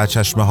کافه و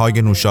چشمه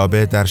های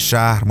نوشابه در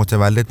شهر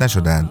متولد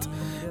نشدند،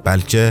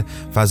 بلکه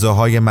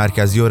فضاهای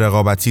مرکزی و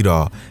رقابتی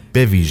را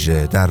به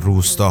ویژه در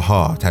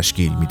روستاها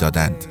تشکیل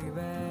می‌دادند.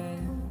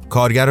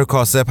 کارگر و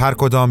کاسب هر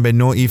کدام به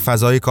نوعی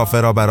فضای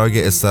کافه را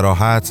برای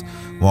استراحت،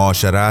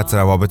 معاشرت،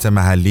 روابط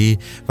محلی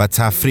و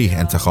تفریح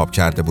انتخاب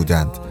کرده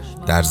بودند.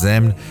 در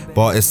ضمن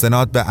با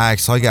استناد به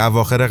عکس‌های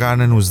اواخر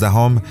قرن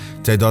 19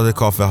 تعداد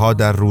کافه‌ها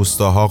در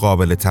روستاها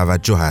قابل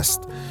توجه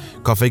است.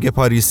 کافه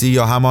پاریسی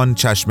یا همان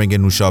چشمه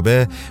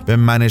نوشابه به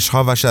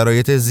منش‌ها و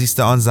شرایط زیست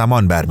آن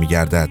زمان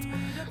برمیگردد.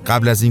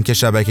 قبل از اینکه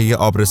شبکه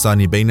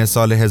آبرسانی بین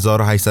سال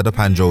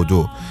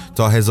 1852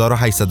 تا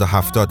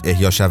 1870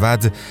 احیا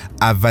شود،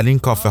 اولین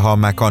کافه ها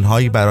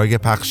مکانهایی برای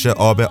پخش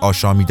آب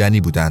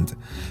آشامیدنی بودند.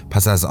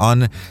 پس از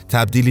آن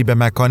تبدیلی به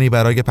مکانی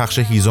برای پخش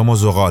هیزم و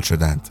زغال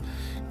شدند.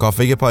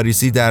 کافه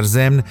پاریسی در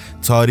ضمن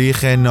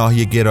تاریخ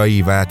ناحیه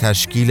گرایی و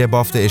تشکیل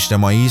بافت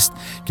اجتماعی است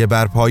که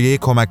بر پایه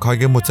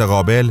کمک‌های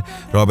متقابل،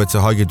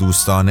 رابطه‌های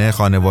دوستانه،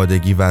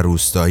 خانوادگی و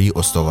روستایی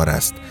استوار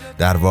است.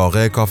 در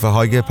واقع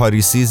کافه‌های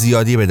پاریسی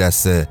زیادی به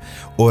دست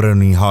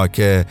اورنی‌ها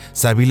که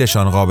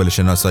سبیلشان قابل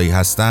شناسایی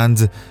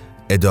هستند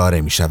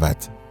اداره می‌شود.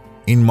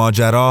 این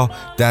ماجرا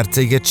در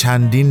طی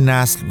چندین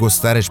نسل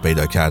گسترش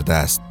پیدا کرده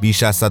است.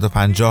 بیش از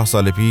 150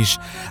 سال پیش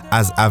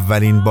از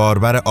اولین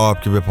باربر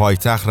آب که به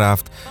پایتخت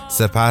رفت،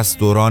 سپس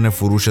دوران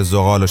فروش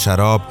زغال و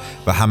شراب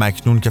و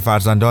همکنون که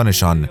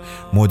فرزندانشان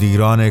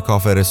مدیران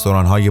کافه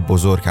رستوران‌های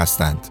بزرگ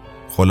هستند.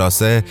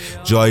 خلاصه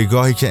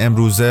جایگاهی که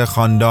امروزه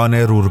خاندان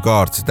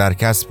رورگارت در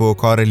کسب و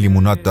کار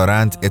لیموناد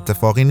دارند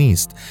اتفاقی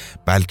نیست،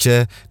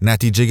 بلکه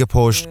نتیجه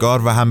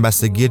پشتگار و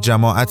همبستگی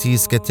جماعتی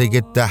است که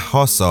طی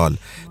 10 سال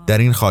در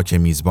این خاک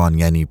میزبان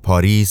یعنی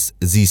پاریس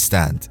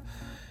زیستند.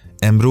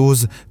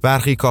 امروز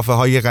برخی کافه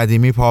های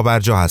قدیمی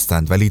پابرجا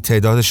هستند، ولی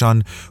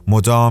تعدادشان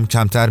مدام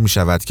کمتر می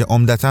شود که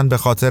عمدتاً به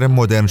خاطر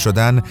مدرن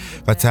شدن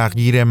و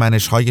تغییر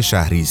منش های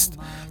شهری است.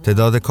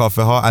 تعداد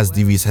کافه ها از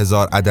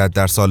 200,000 عدد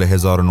در سال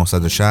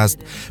 1960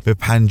 به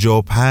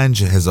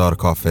 55,000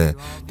 کافه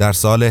در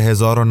سال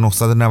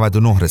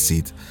 1999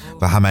 رسید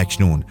و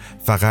همکنون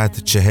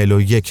فقط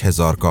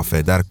 41,000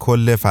 کافه در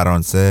کل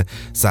فرانسه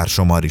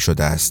سرشماری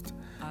شده است.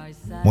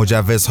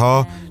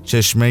 مجوزها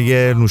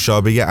چشمه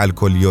نوشابه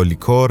الکلی و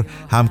لیکور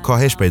هم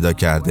کاهش پیدا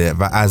کرده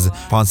و از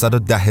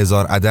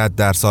 510,000 عدد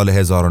در سال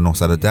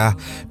 1910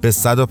 به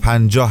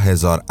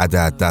 150,000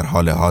 عدد در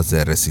حال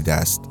حاضر رسیده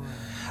است.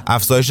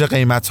 افزایش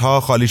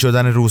قیمت‌ها، خالی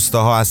شدن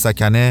روستاها از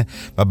سکنه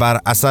و بر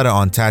اثر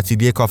آن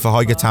تعطیلی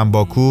کافه‌های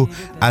تنباکو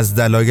از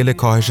دلایل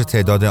کاهش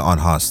تعداد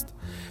آنهاست.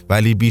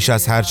 ولی بیش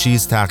از هر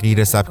چیز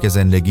تغییر سبک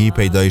زندگی،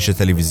 پیدایش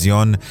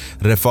تلویزیون،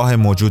 رفاه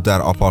موجود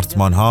در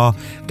آپارتمان‌ها،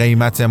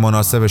 قیمت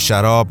مناسب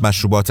شراب،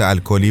 مشروبات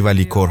الکلی و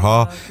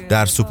لیکورها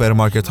در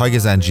سوپرمارکت‌های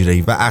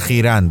زنجیره‌ای و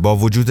اخیراً با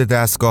وجود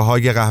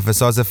دستگاه‌های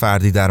قهوه‌ساز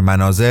فردی در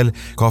منازل،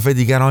 کافه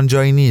دیگر آن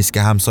جایی نیست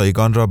که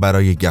همسایگان را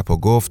برای گپ و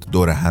گفت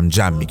دور هم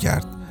جمع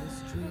می‌کرد.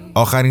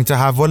 آخرین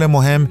تحول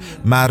مهم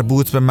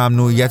مربوط به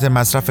ممنوعیت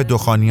مصرف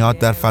دخانیات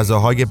در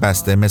فضاهای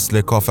بسته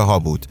مثل کافه ها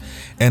بود.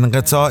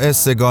 انقطاع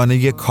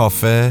سگانه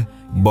کافه،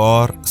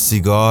 بار،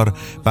 سیگار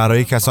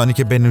برای کسانی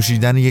که به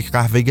نوشیدن یک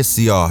قهوه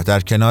سیاه در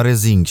کنار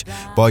زینک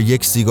با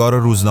یک سیگار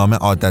روزنامه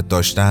عادت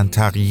داشتند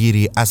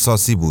تغییری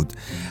اساسی بود.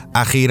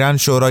 اخیراً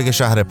شورای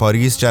شهر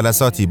پاریس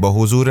جلساتی با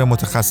حضور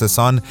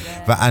متخصصان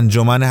و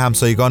انجمن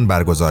همسایگان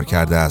برگزار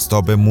کرده است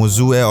تا به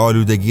موضوع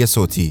آلودگی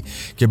صوتی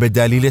که به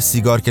دلیل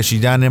سیگار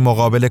کشیدن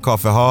مقابل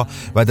کافه ها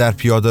و در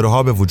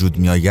پیاده‌روها به وجود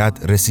می آید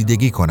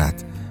رسیدگی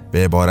کند.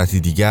 به عبارتی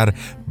دیگر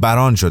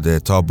بران شده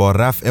تا با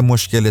رفع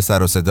مشکل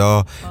سر و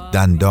صدا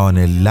دندان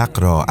لق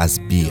را از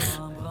بیخ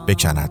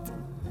بکند.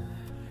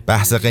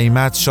 بحث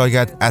قیمت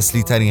شاید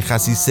اصلی ترین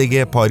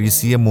خصیصه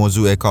پاریسی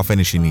موضوع کافه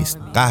نشینی است.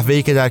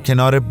 قهوه‌ای که در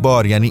کنار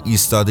بار، یعنی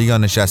ایستاده یا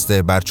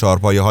نشسته بر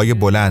چهارپایه‌های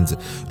بلند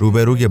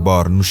روبروی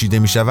بار نوشیده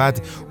می شود،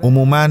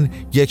 عموماً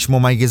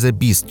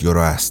 1.20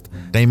 یورو است.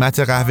 قیمت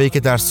قهوه‌ای که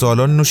در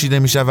سالن نوشیده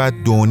می شود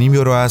 2.5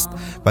 یورو است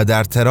و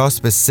در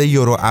تراس به 3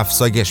 یورو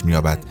افزایش می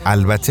یابد.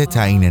 البته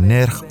تعیین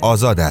نرخ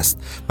آزاد است،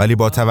 ولی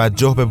با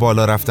توجه به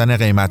بالا رفتن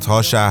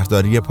قیمت‌ها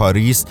شهرداری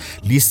پاریس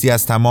لیستی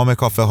از تمام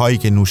کافه‌هایی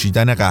که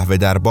نوشیدن قهوه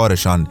در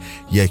بارشان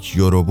 1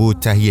 یورو بود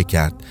تهیه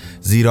کرد،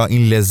 زیرا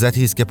این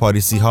لذتی است که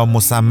پاریسی‌ها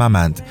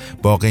مصممند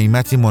با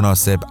قیمتی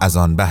مناسب از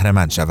آن بهره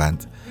مند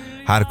شوند.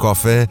 هر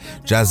کافه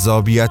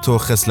جذابیت و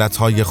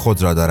خصلت‌های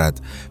خود را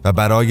دارد و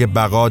برای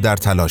بقا در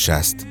تلاش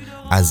است.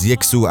 از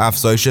یک سو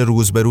افزایش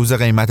روز به روز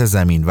قیمت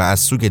زمین و از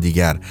سوی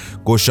دیگر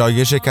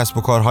گشایش کسب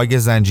و کارهای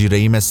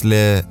زنجیره‌ای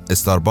مثل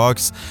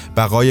استارباکس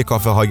بقای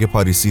کافه‌های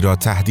پاریسی را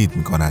تهدید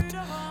می‌کند.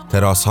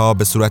 تراس‌ها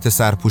به صورت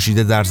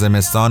سرپوشیده در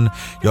زمستان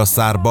یا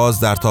سرباز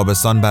در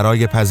تابستان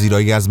برای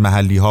پذیرایی از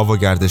محلی‌ها و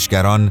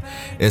گردشگران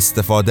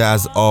استفاده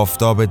از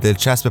آفتاب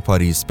دلچسب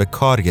پاریس به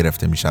کار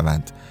گرفته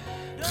می‌شوند.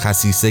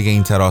 خصیصه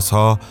این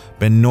تراس‌ها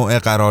به نوع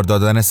قرار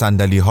دادن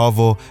صندلی‌ها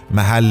و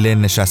محل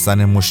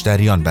نشستن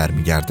مشتریان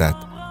برمیگردد.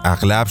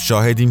 اغلب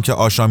شاهدیم که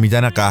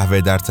آشامیدن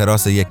قهوه در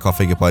تراس یک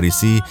کافه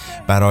پاریسی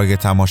برای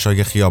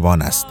تماشای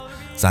خیابان است.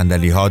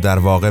 صندلی‌ها در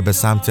واقع به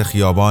سمت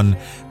خیابان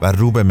و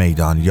رو به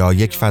میدان یا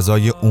یک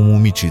فضای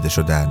عمومی چیده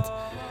شدند.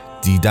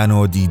 دیدن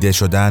و دیده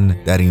شدن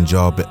در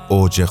اینجا به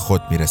اوج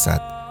خود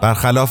میرسد.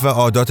 برخلاف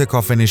عادات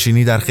کافه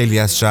نشینی در خیلی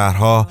از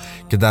شهرها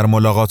که در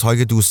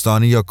ملاقات‌های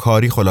دوستانه یا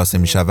کاری خلاصه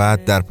می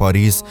شود، در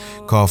پاریس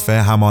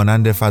کافه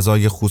همانند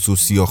فضای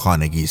خصوصی و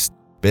خانگی است.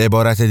 به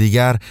عبارت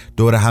دیگر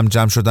دور هم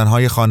جمع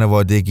شدن‌های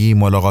خانوادگی،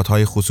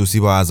 ملاقات‌های خصوصی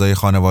با اعضای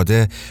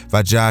خانواده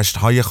و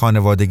جشن‌های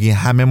خانوادگی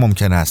همه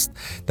ممکن است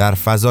در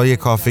فضای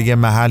کافه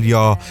محل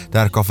یا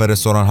در کافه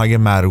رستوران‌های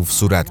معروف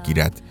صورت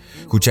گیرد.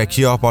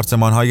 کوچکی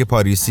آپارتمان‌های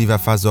پاریسی و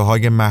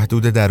فضاهای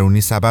محدود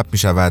درونی سبب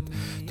می‌شود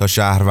تا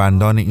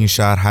شهروندان این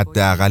شهر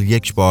حداقل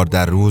یک بار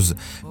در روز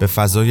به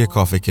فضای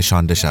کافه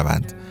کشانده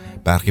شوند.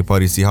 برخی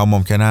پاریسی‌ها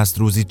ممکن است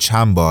روزی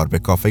چند بار به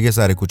کافه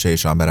سر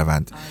کوچه‌شان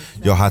بروند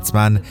یا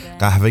حتماً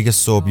قهوه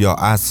صبح یا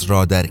عصر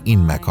را در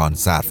این مکان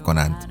صرف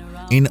کنند.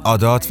 این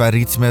عادات و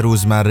ریتم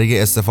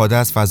روزمره استفاده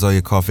از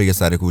فضای کافه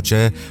سر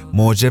کوچه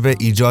موجب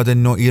ایجاد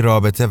نوعی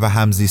رابطه و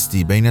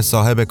همزیستی بین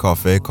صاحب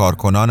کافه،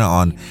 کارکنان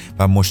آن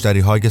و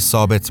مشتری‌های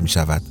ثابت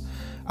می‌شود.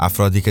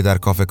 افرادی که در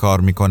کافه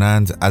کار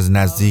می‌کنند از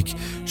نزدیک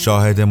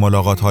شاهد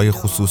ملاقات‌های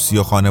خصوصی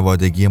و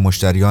خانوادگی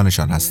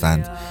مشتریانشان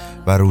هستند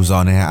و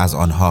روزانه از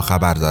آنها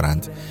خبر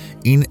دارند.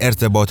 این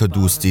ارتباط و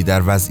دوستی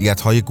در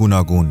وضعیت‌های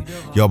گوناگون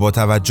یا با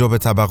توجه به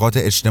طبقات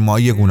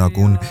اجتماعی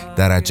گوناگون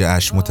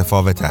درجه‌اش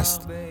متفاوت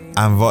است.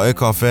 انواع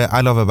کافه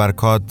علاوه بر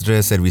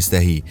کادر سرویس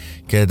دهی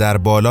که در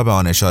بالا به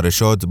آن اشاره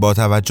شد، با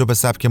توجه به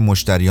سبک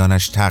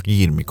مشتریانش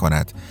تغییر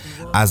می‌کند.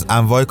 از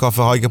انواع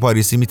کافه‌های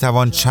پاریسی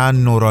می‌توان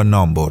چند نوع را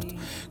نام برد: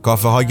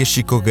 کافه‌های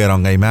شیک و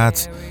گران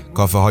قیمت،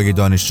 کافه‌های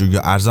دانشجویی و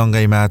ارزان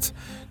قیمت،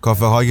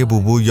 کافه‌های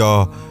بوبو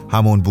یا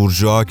همون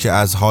بورژوا که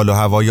از حال و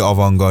هوای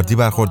آوانگاردی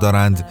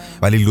برخوردارند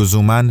ولی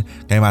لزوماً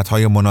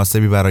قیمت‌های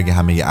مناسبی برای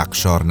همه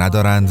اقشار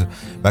ندارند،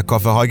 و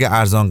کافه‌های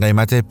ارزان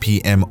قیمت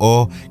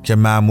PMO که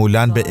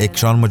معمولاً به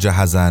اکران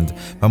مجهزند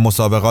و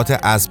مسابقات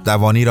اسب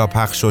دوانی را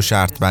پخش و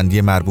شرط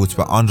بندی مربوط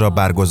به آن را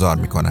برگزار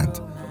می‌کنند.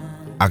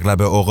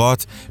 اغلب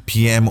اوقات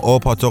PMO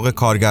پاتوق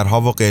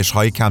کارگرها و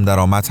قشرهای کم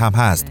درآمد هم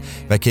هست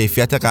و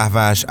کیفیت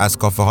قهوه‌اش از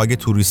کافه‌های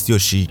توریستی و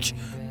شیک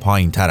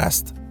پایین‌تر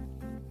است.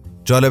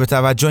 جالب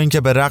توجه این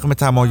که به رغم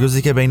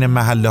تمایزی که بین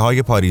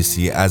محله‌های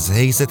پاریسی از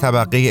حیث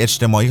طبقه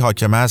اجتماعی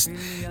حاکم است،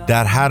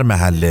 در هر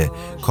محله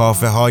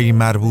کافه‌هایی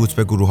مربوط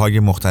به گروه‌های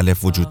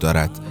مختلف وجود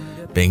دارد.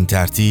 به این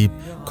ترتیب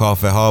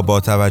کافه‌ها با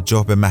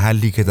توجه به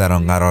محلی که در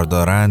آن قرار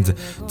دارند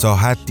تا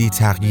حدی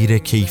تغییر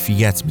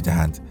کیفیت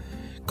می‌دهند.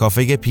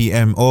 کافه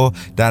PMO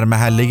در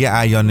محله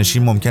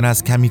اعیان‌نشین ممکن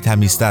است کمی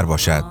تمیزتر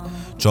باشد،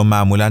 چون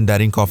معمولاً در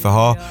این کافه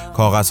ها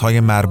کاغذهای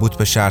مربوط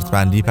به شرط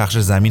بندی پخش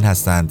زمین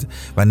هستند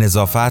و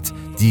نظافت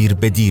دیر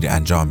به دیر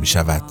انجام می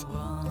شود.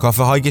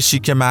 کافه های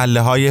شیک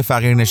محله های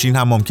فقیرنشین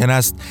هم ممکن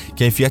است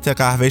کیفیت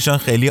قهوهشان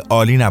خیلی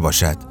عالی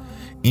نباشد.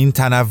 این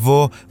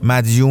تنوع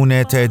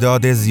مدیون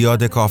تعداد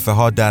زیاد کافه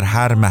ها در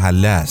هر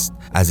محله است.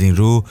 از این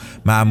رو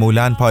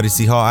معمولاً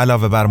پاریسی ها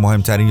علاوه بر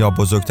مهمترین یا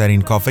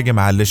بزرگترین کافه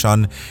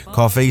محلشان،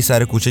 کافه‌ای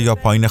سر کوچه یا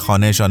پایین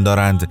خانهشان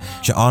دارند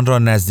که آن را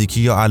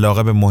نزدیکی یا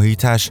علاقه به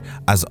محیطش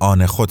از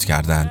آن خود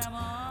کردند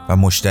و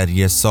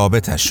مشتری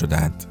ثابتش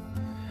شدند.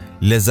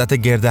 لذت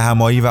گرد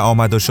همایی و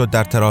آمد و شد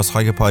در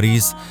تراس‌های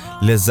پاریس،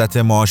 لذت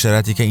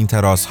معاشرتی که این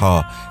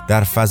تراس‌ها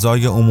در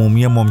فضای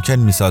عمومی ممکن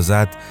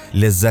می‌سازد،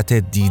 لذت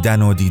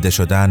دیدن و دیده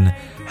شدن،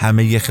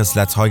 همه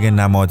خصلت‌های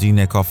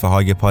نمادین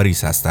کافه‌های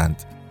پاریس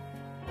هستند.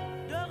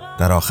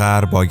 در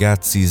آخر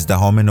باید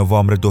 13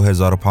 نوامبر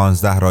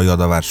 2015 را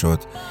یادآور شد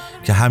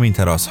که همین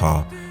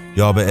تراس‌ها،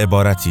 یا به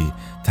عبارتی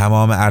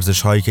تمام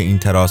ارزش‌هایی که این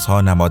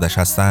تراس‌ها نمادش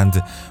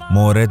هستند،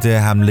 مورد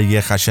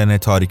حمله خشن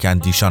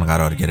تاریک‌اندیشان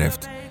قرار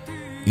گرفت.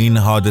 این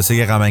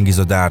حادثه غم‌انگیز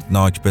و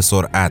دردناک به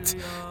سرعت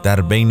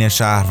در بین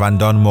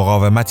شهروندان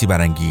مقاومتی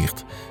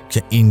برانگیخت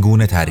که این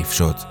گونه تعریف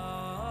شد: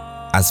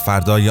 از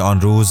فردای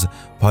آن روز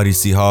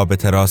پاریسی‌ها به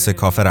تراس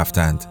کافه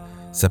رفتند،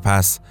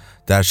 سپس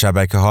در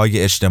شبکه‌های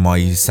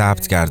اجتماعی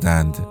ثبت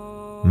کردند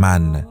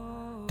من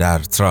در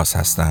تراس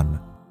هستم.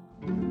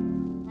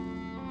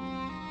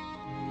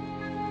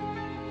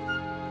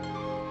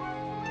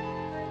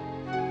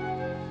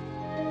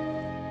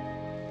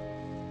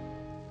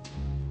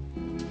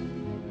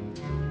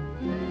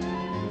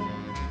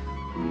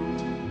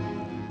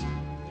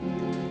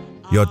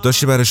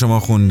 یادداشتی برای شما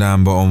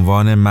خوندم با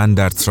عنوان من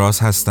در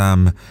تراس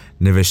هستم،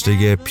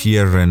 نوشته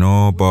پیر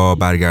رنو با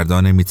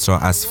برگردان میترا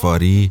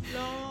اسفاری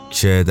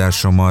که در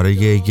شماره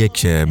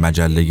 1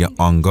 مجله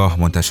آنگاه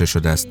منتشر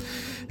شده است.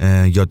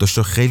 یادداشت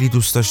رو خیلی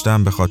دوست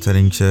داشتم به خاطر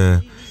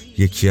اینکه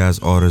یکی از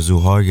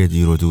آرزوهای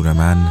دیر و دور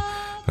من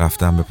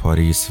رفتن به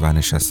پاریس و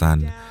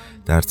نشستن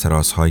در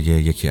تراس‌های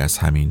یکی از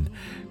همین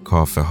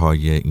کافه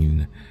های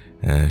این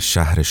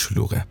شهر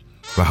شلوغه.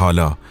 و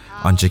حالا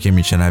آنچه که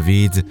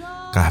میشنوید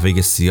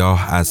قهوه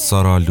سیاه از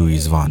سارا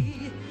لوئیز وان.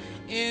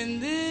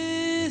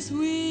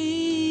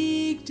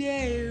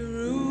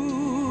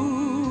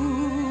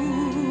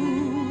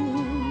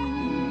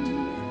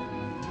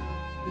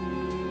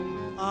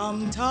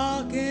 I'm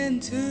talking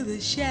to the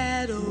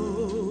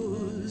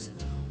shadows,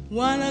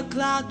 1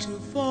 o'clock to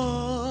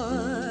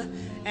 4,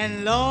 and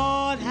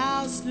Lord,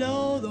 how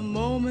slow the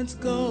moments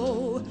go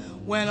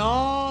when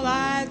all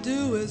I do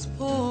is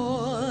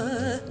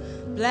pour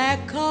black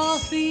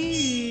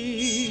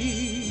coffee.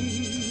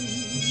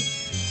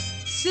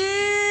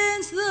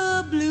 Since the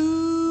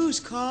blues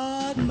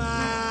caught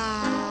my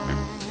eye,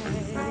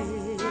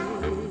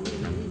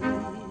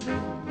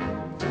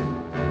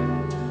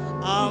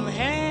 I'm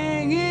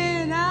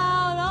hanging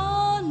out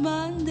on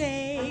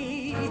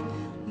Monday,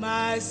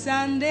 my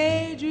Sunday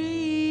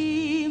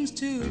dreams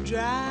to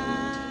dry.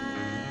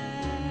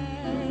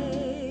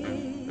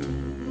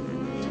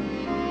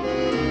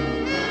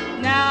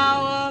 Now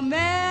a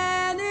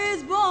man is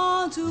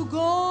born to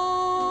go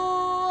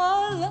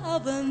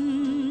a-lovin',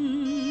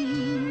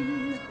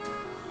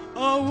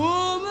 a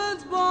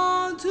woman's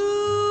born to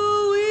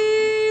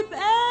weep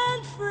and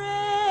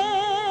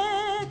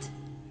fret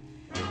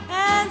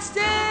and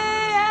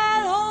stay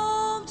at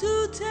home to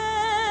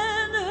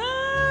tend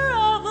her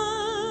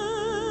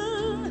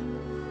oven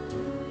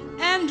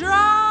and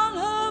drown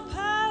her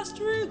past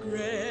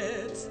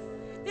regrets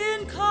in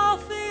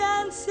coffee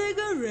and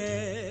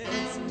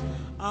cigarettes.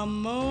 I'm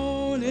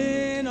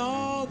moaning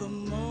all the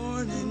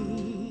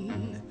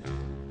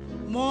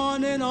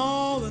morning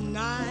all the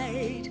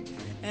night,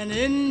 and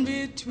in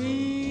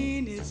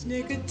between is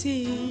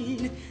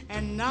nicotine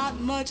and not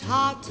much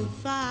hot to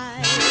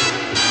fight.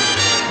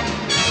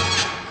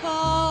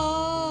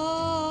 Coffee,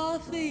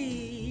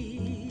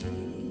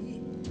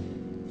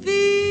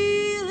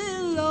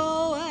 feeling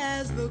low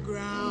as the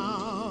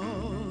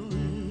ground.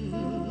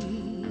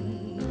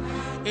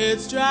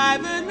 It's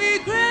driving me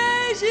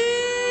crazy,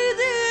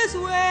 this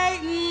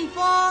waiting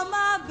for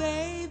my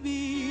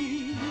baby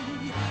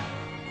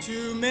to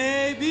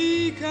maybe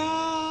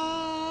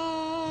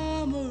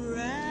come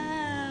around.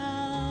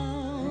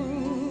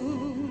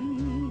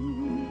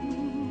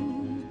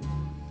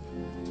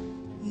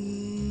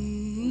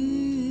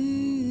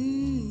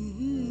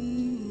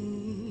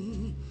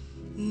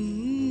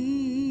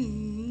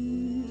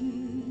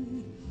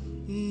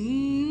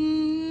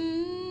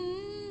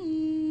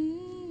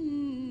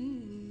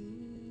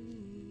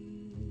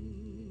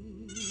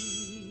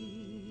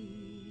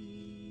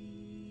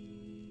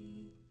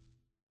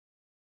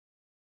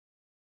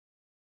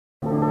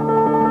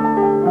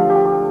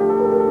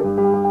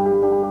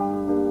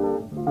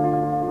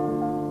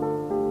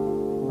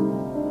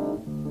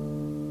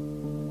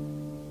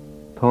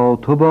 تا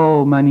تو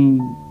با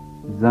منی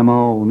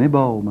زمانه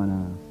با من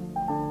است،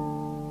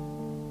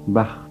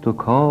 بخت و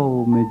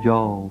کام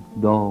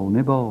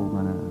جاودانه با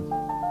من است.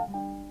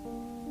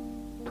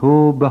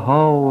 تو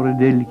بهار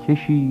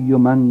دلکشی و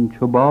من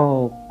چو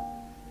باغ،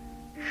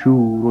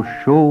 شور و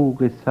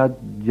شوق صد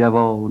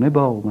جوانه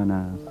با من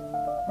است.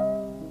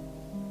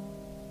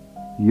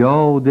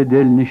 یاد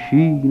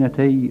دلنشینت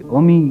ای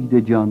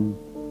امید جان،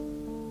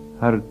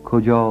 هر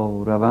کجا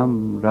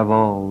روم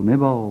روانه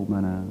با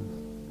من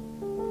است.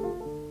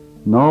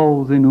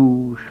 ناز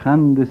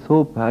نوشخند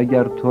صبح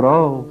اگر تو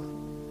راست،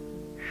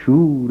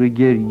 شور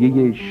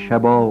گریه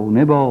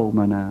شبانه با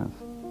من است.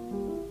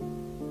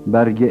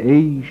 برگ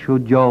عیش و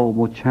جام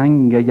و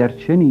چنگ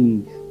اگرچه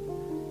نیست،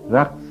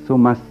 رقص و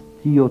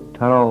مستی و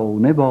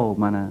ترانه با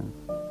من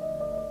است.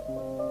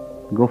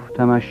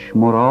 گفتمش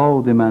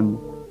مراد من،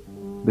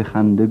 به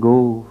خنده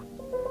گفت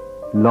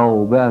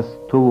لابه از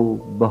تو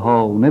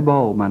بهانه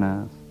با من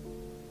است.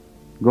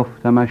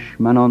 گفتمش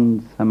من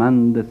آن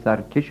سمند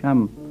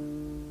سرکشم،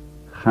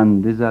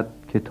 خنده زد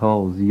که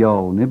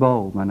تازیانه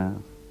با من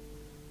است.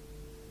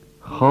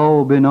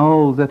 خواب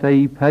نازت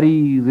ای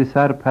پری ز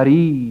سر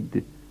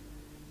پرید،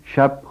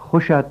 شب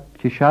خوشت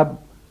که شب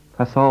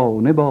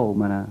فسانه با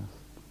من است.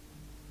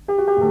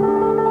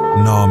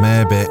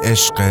 نامه به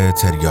عشق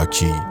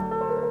تریاکی.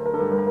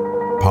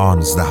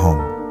 15.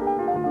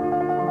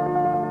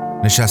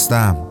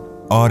 نشستم،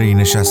 آری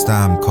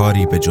نشستم،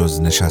 کاری به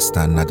جز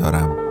نشستن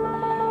ندارم.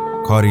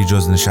 کاری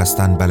جز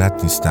نشستن بلد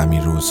نیستم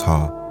این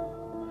روزها.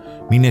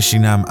 می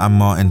نشینم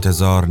اما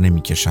انتظار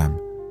نمی کشم.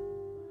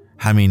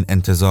 همین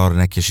انتظار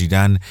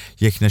نکشیدن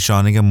یک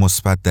نشانه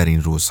مثبت در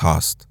این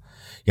روزهاست.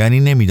 یعنی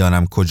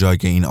نمیدانم کجای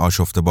این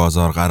آشفت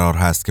بازار قرار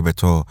هست که به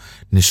تو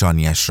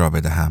نشانیش را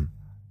بدهم.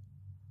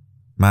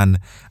 من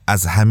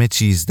از همه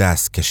چیز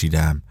دست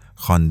کشیدم،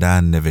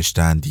 خواندن،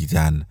 نوشتن،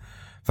 دیدن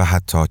و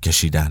حتی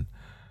کشیدن.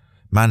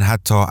 من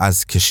حتی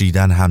از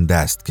کشیدن هم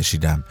دست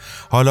کشیدم.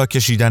 حالا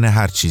کشیدن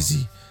هر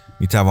چیزی،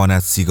 میتواند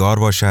سیگار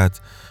باشد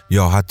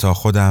یا حتی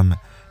خودم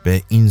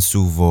به این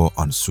سو و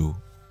آن سو.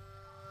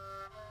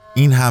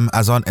 این هم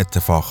از آن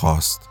اتفاق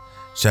خواست،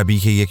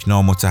 شبیه یک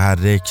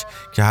نامتحرک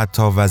که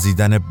حتی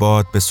وزیدن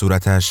باد به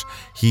صورتش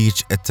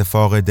هیچ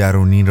اتفاق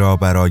درونی را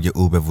برای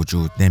او به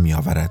وجود نمی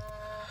آورد.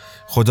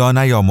 خدا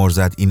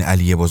نیامرزد این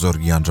علی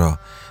بزرگیان را.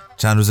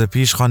 چند روز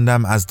پیش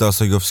خواندم از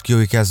داستایوفسکی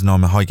و یکی از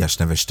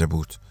نامه‌هایش نوشته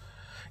بود: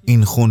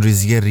 این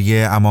خونریزی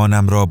ریه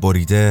امانم را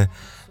بریده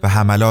و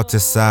حملات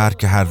سر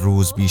که هر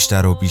روز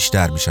بیشتر و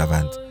بیشتر می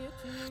شوند.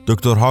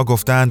 دکترها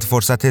گفتند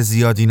فرصت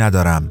زیادی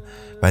ندارم،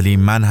 ولی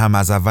من هم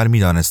از اول می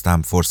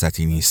دانستم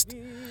فرصتی نیست.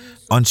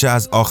 آنچه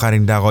از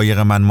آخرین دقایق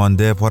من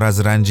مانده پر از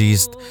رنجی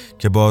است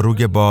که با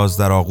روی باز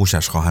در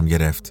آغوشش خواهم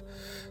گرفت.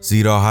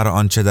 زیرا هر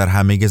آنچه در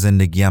همه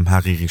زندگیم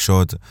حقیقی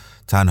شد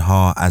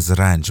تنها از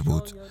رنج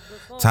بود.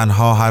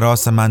 تنها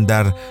هراس من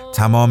در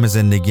تمام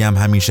زندگیم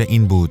همیشه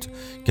این بود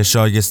که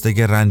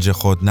شایسته رنج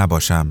خود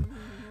نباشم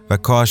و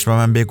کاش به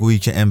من بگویی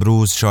که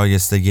امروز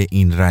شایسته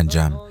این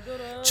رنجم.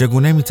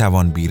 چگونه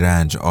میتوان بی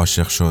رنج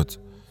عاشق شد؟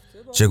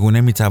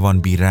 چگونه میتوان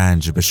بی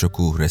رنج به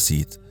شکوه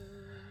رسید؟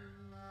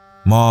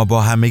 ما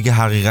با همه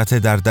حقیقت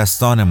در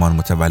دستانمان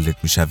متولد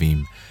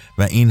میشویم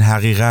و این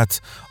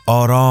حقیقت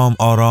آرام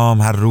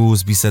آرام هر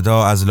روز بی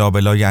صدا از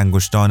لابلای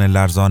انگشتان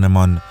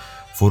لرزانمان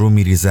فرو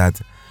میریزد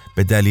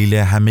به دلیل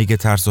همه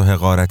ترس و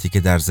حقارتی که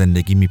در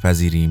زندگی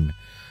میپذیریم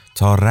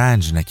تا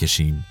رنج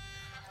نکشیم،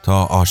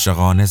 تا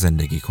عاشقانه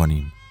زندگی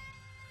کنیم.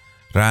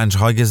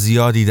 رنجهای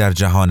زیادی در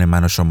جهان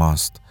من و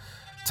شماست،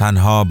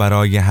 تنها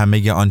برای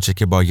همه آنچه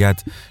که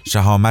باید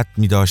شهامت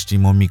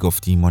می‌داشتیم و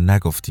می‌گفتیم و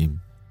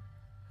نگفتیم.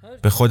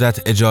 به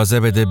خودت اجازه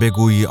بده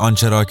بگویی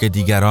آنچه را که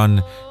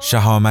دیگران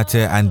شهامت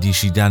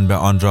اندیشیدن به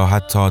آن را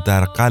حتی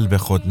در قلب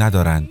خود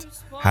ندارند.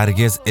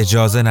 هرگز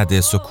اجازه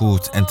نده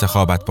سکوت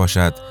انتخابت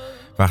باشد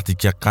وقتی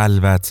که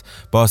قلبت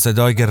با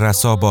صدای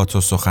رسا با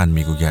تو سخن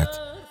میگوید.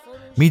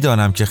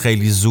 میدانم که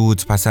خیلی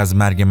زود پس از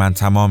مرگ من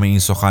تمام این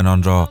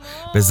سخنان را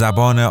به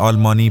زبان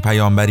آلمانی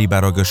پیامبری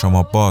برای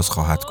شما باز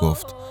خواهد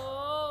گفت.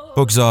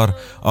 بگذار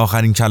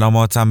آخرین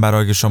کلاماتم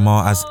برای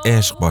شما از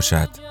عشق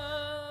باشد.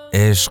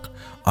 عشق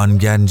آن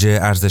گنج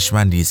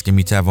ارزشمندی است که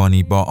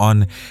میتوانی با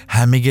آن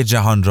همه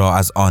جهان را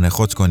از آن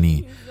خود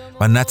کنی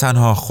و نه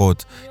تنها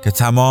خود که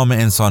تمام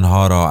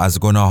انسانها را از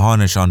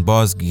گناهانشان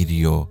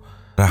بازگیری و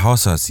رها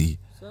سازی.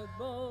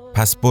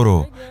 پس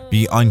برو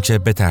بی آنکه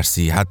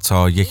بترسی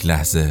حتی یک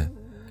لحظه.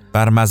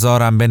 بر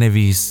مزارم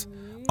بنویس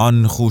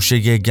آن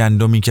خوشه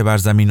گندمی که بر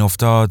زمین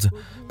افتاد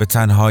به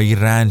تنهایی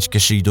رنج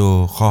کشید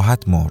و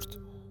خواهد مرد،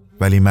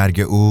 ولی مرگ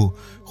او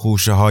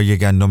خوشه های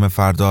گندم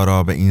فردا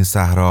را به این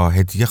صحرا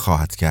هدیه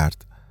خواهد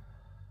کرد.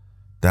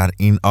 در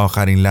این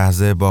آخرین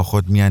لحظه با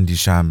خود می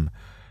اندیشم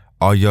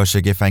آیا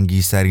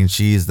شگفت‌انگیزترین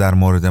چیز در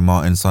مورد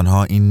ما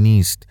انسانها این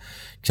نیست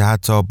که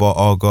حتی با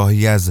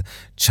آگاهی از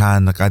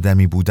چند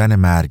قدمی بودن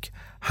مرگ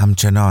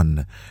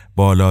همچنان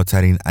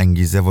بالاترین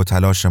انگیزه و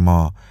تلاش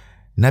ما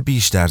نه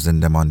بیشتر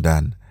زنده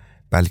ماندن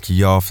بلکه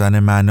یافتن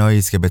معنایی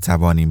است که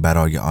بتوانیم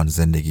برای آن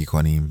زندگی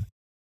کنیم.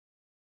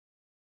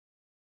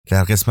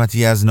 در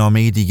قسمتی از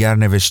نامه دیگر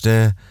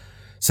نوشته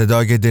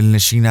صدای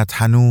دلنشینت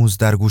هنوز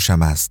در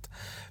گوشم است.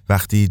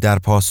 وقتی در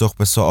پاسخ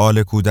به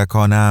سؤال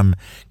کودکانم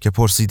که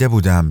پرسیده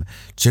بودم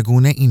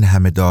چگونه این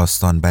همه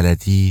داستان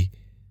بلدی،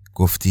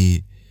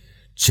 گفتی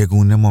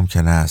چگونه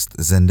ممکن است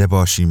زنده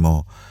باشیم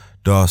و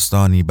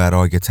داستانی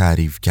برای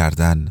تعریف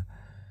کردن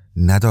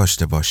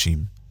نداشته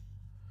باشیم؟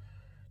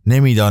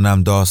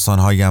 نمیدانم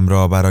داستانهایم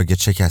را برای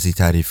چه کسی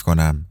تعریف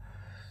کنم.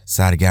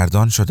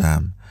 سرگردان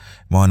شدم،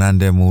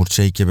 مانند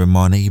مورچه‌ای که به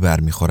مانعی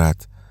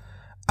برمیخورد،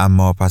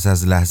 اما پس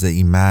از لحظه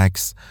ای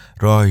مکث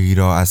راهی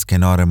را از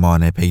کنار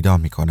مانع پیدا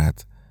می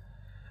کند.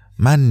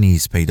 من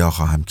نیز پیدا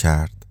خواهم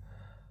کرد.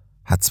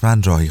 حتما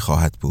راهی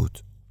خواهد بود.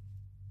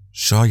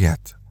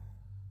 شاید.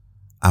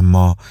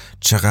 اما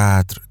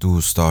چقدر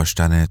دوست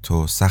داشتن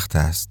تو سخت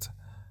است.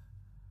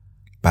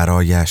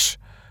 برایش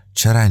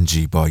چه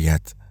رنجی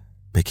باید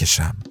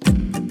بکشم.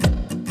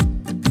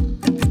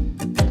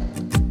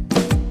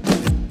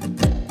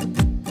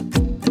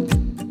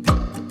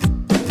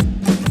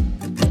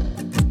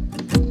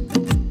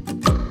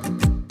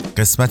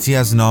 قسمتی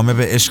از نامه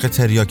به عشق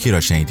تریاکی را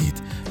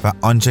شنیدید و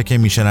آنچه که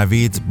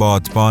میشنوید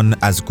بادبان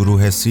از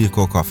گروه سیرک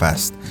و کافه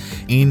است.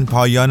 این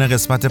پایان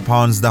قسمت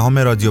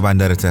 15 رادیو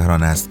بندر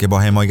تهران است که با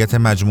حمایت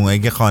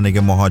مجموعه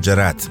خانه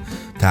مهاجرت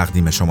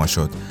تقدیم شما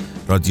شد.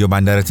 رادیو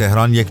بندر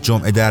تهران یک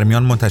جمعه در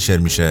میان منتشر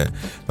میشه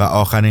و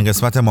آخرین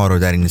قسمت ما رو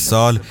در این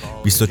سال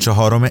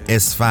 24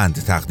 اسفند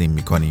تقدیم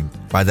میکنیم.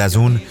 بعد از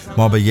اون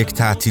ما به یک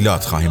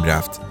تعطیلات خواهیم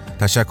رفت.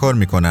 تشکر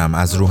میکنم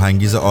از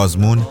روحانگیز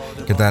آزمون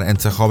که در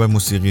انتخاب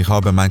موسیقی ها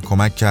به من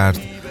کمک کرد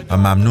و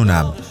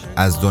ممنونم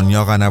از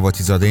دنیا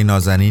قنواتی زاده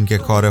نازنین که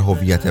کار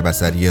هویت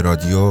بصری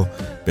رادیو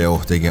به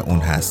عهده اون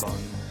هست.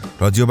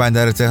 رادیو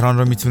بندر تهران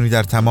رو میتونید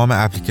در تمام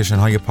اپلیکیشن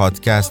های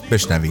پادکست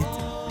بشنوید.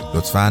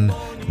 لطفاً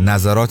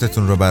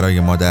نظراتتون رو برای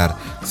ما در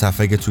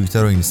صفحه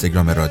توییتر و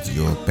اینستاگرام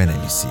رادیو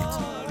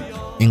بنویسید.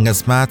 این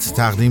قسمت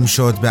تقدیم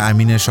شد به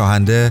امین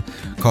شاهنده،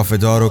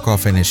 کافه‌دار و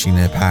کافه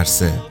نشین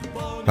پرسه.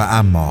 و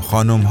اما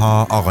خانم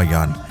ها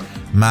آقایان،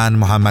 من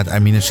محمد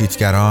امین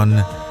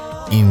شیطگران،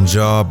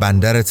 اینجا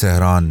بندر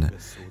تهران،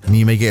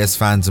 نیمه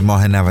اسفند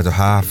ماه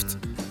 97،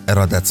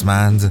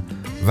 ارادتمند،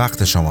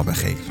 وقت شما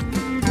بخیر.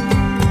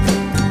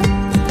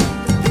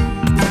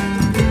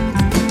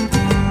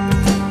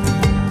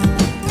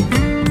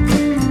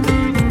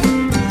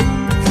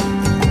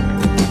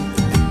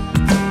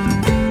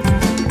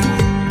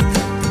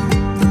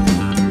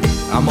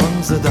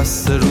 امان ز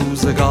دست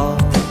روزگار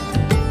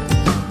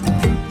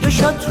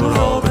کشد تو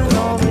را به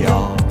دام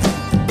یار،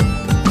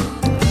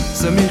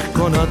 زمیخ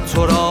کند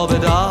تو را به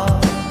در،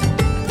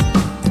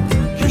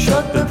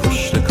 کشد به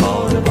پشت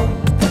کاروان،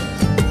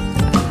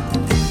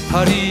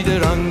 پرید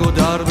رنگ و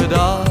در به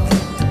در،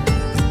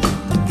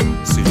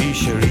 سی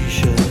ریشه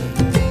ریشه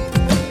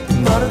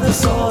مرد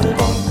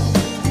ساربان.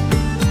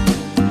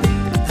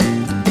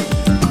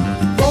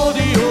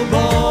 بادی و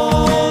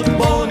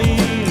بادبانی،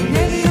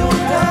 دلی و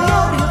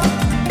دریا،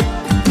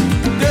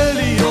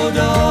 دلی و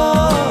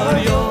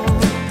دریا،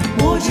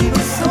 موجی به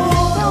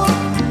سودا.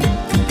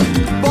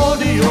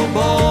 بادی و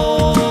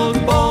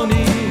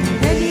بادبانی،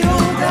 دلی و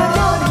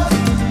دریا،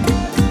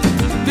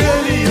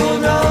 دلی و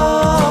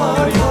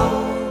دریا،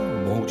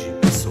 موجی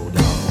به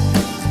سودا.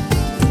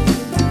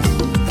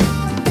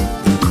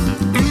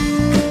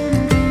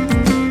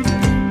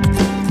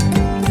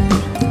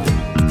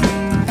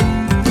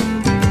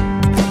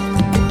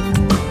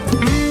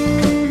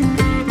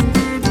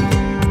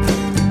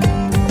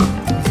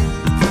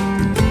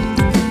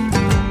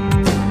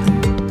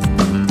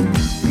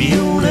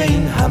 میون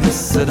این همه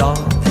صدا،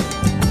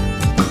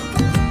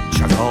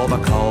 چکا و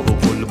کاو و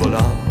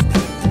بلبلا،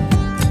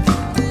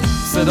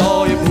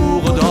 صدای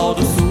بوق و داد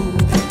و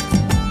سود،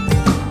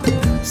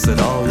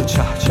 صدای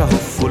چه چه و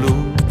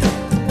فلود،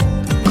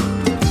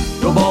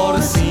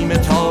 دوباره سیم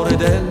تار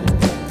دل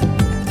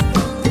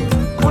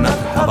کند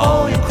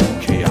هوای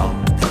کوکه یا،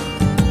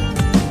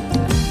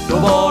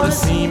 دوباره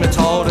سیم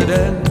تار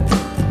دل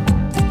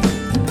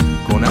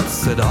کند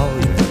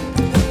صدای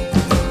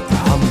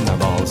هم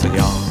نواز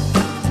یا.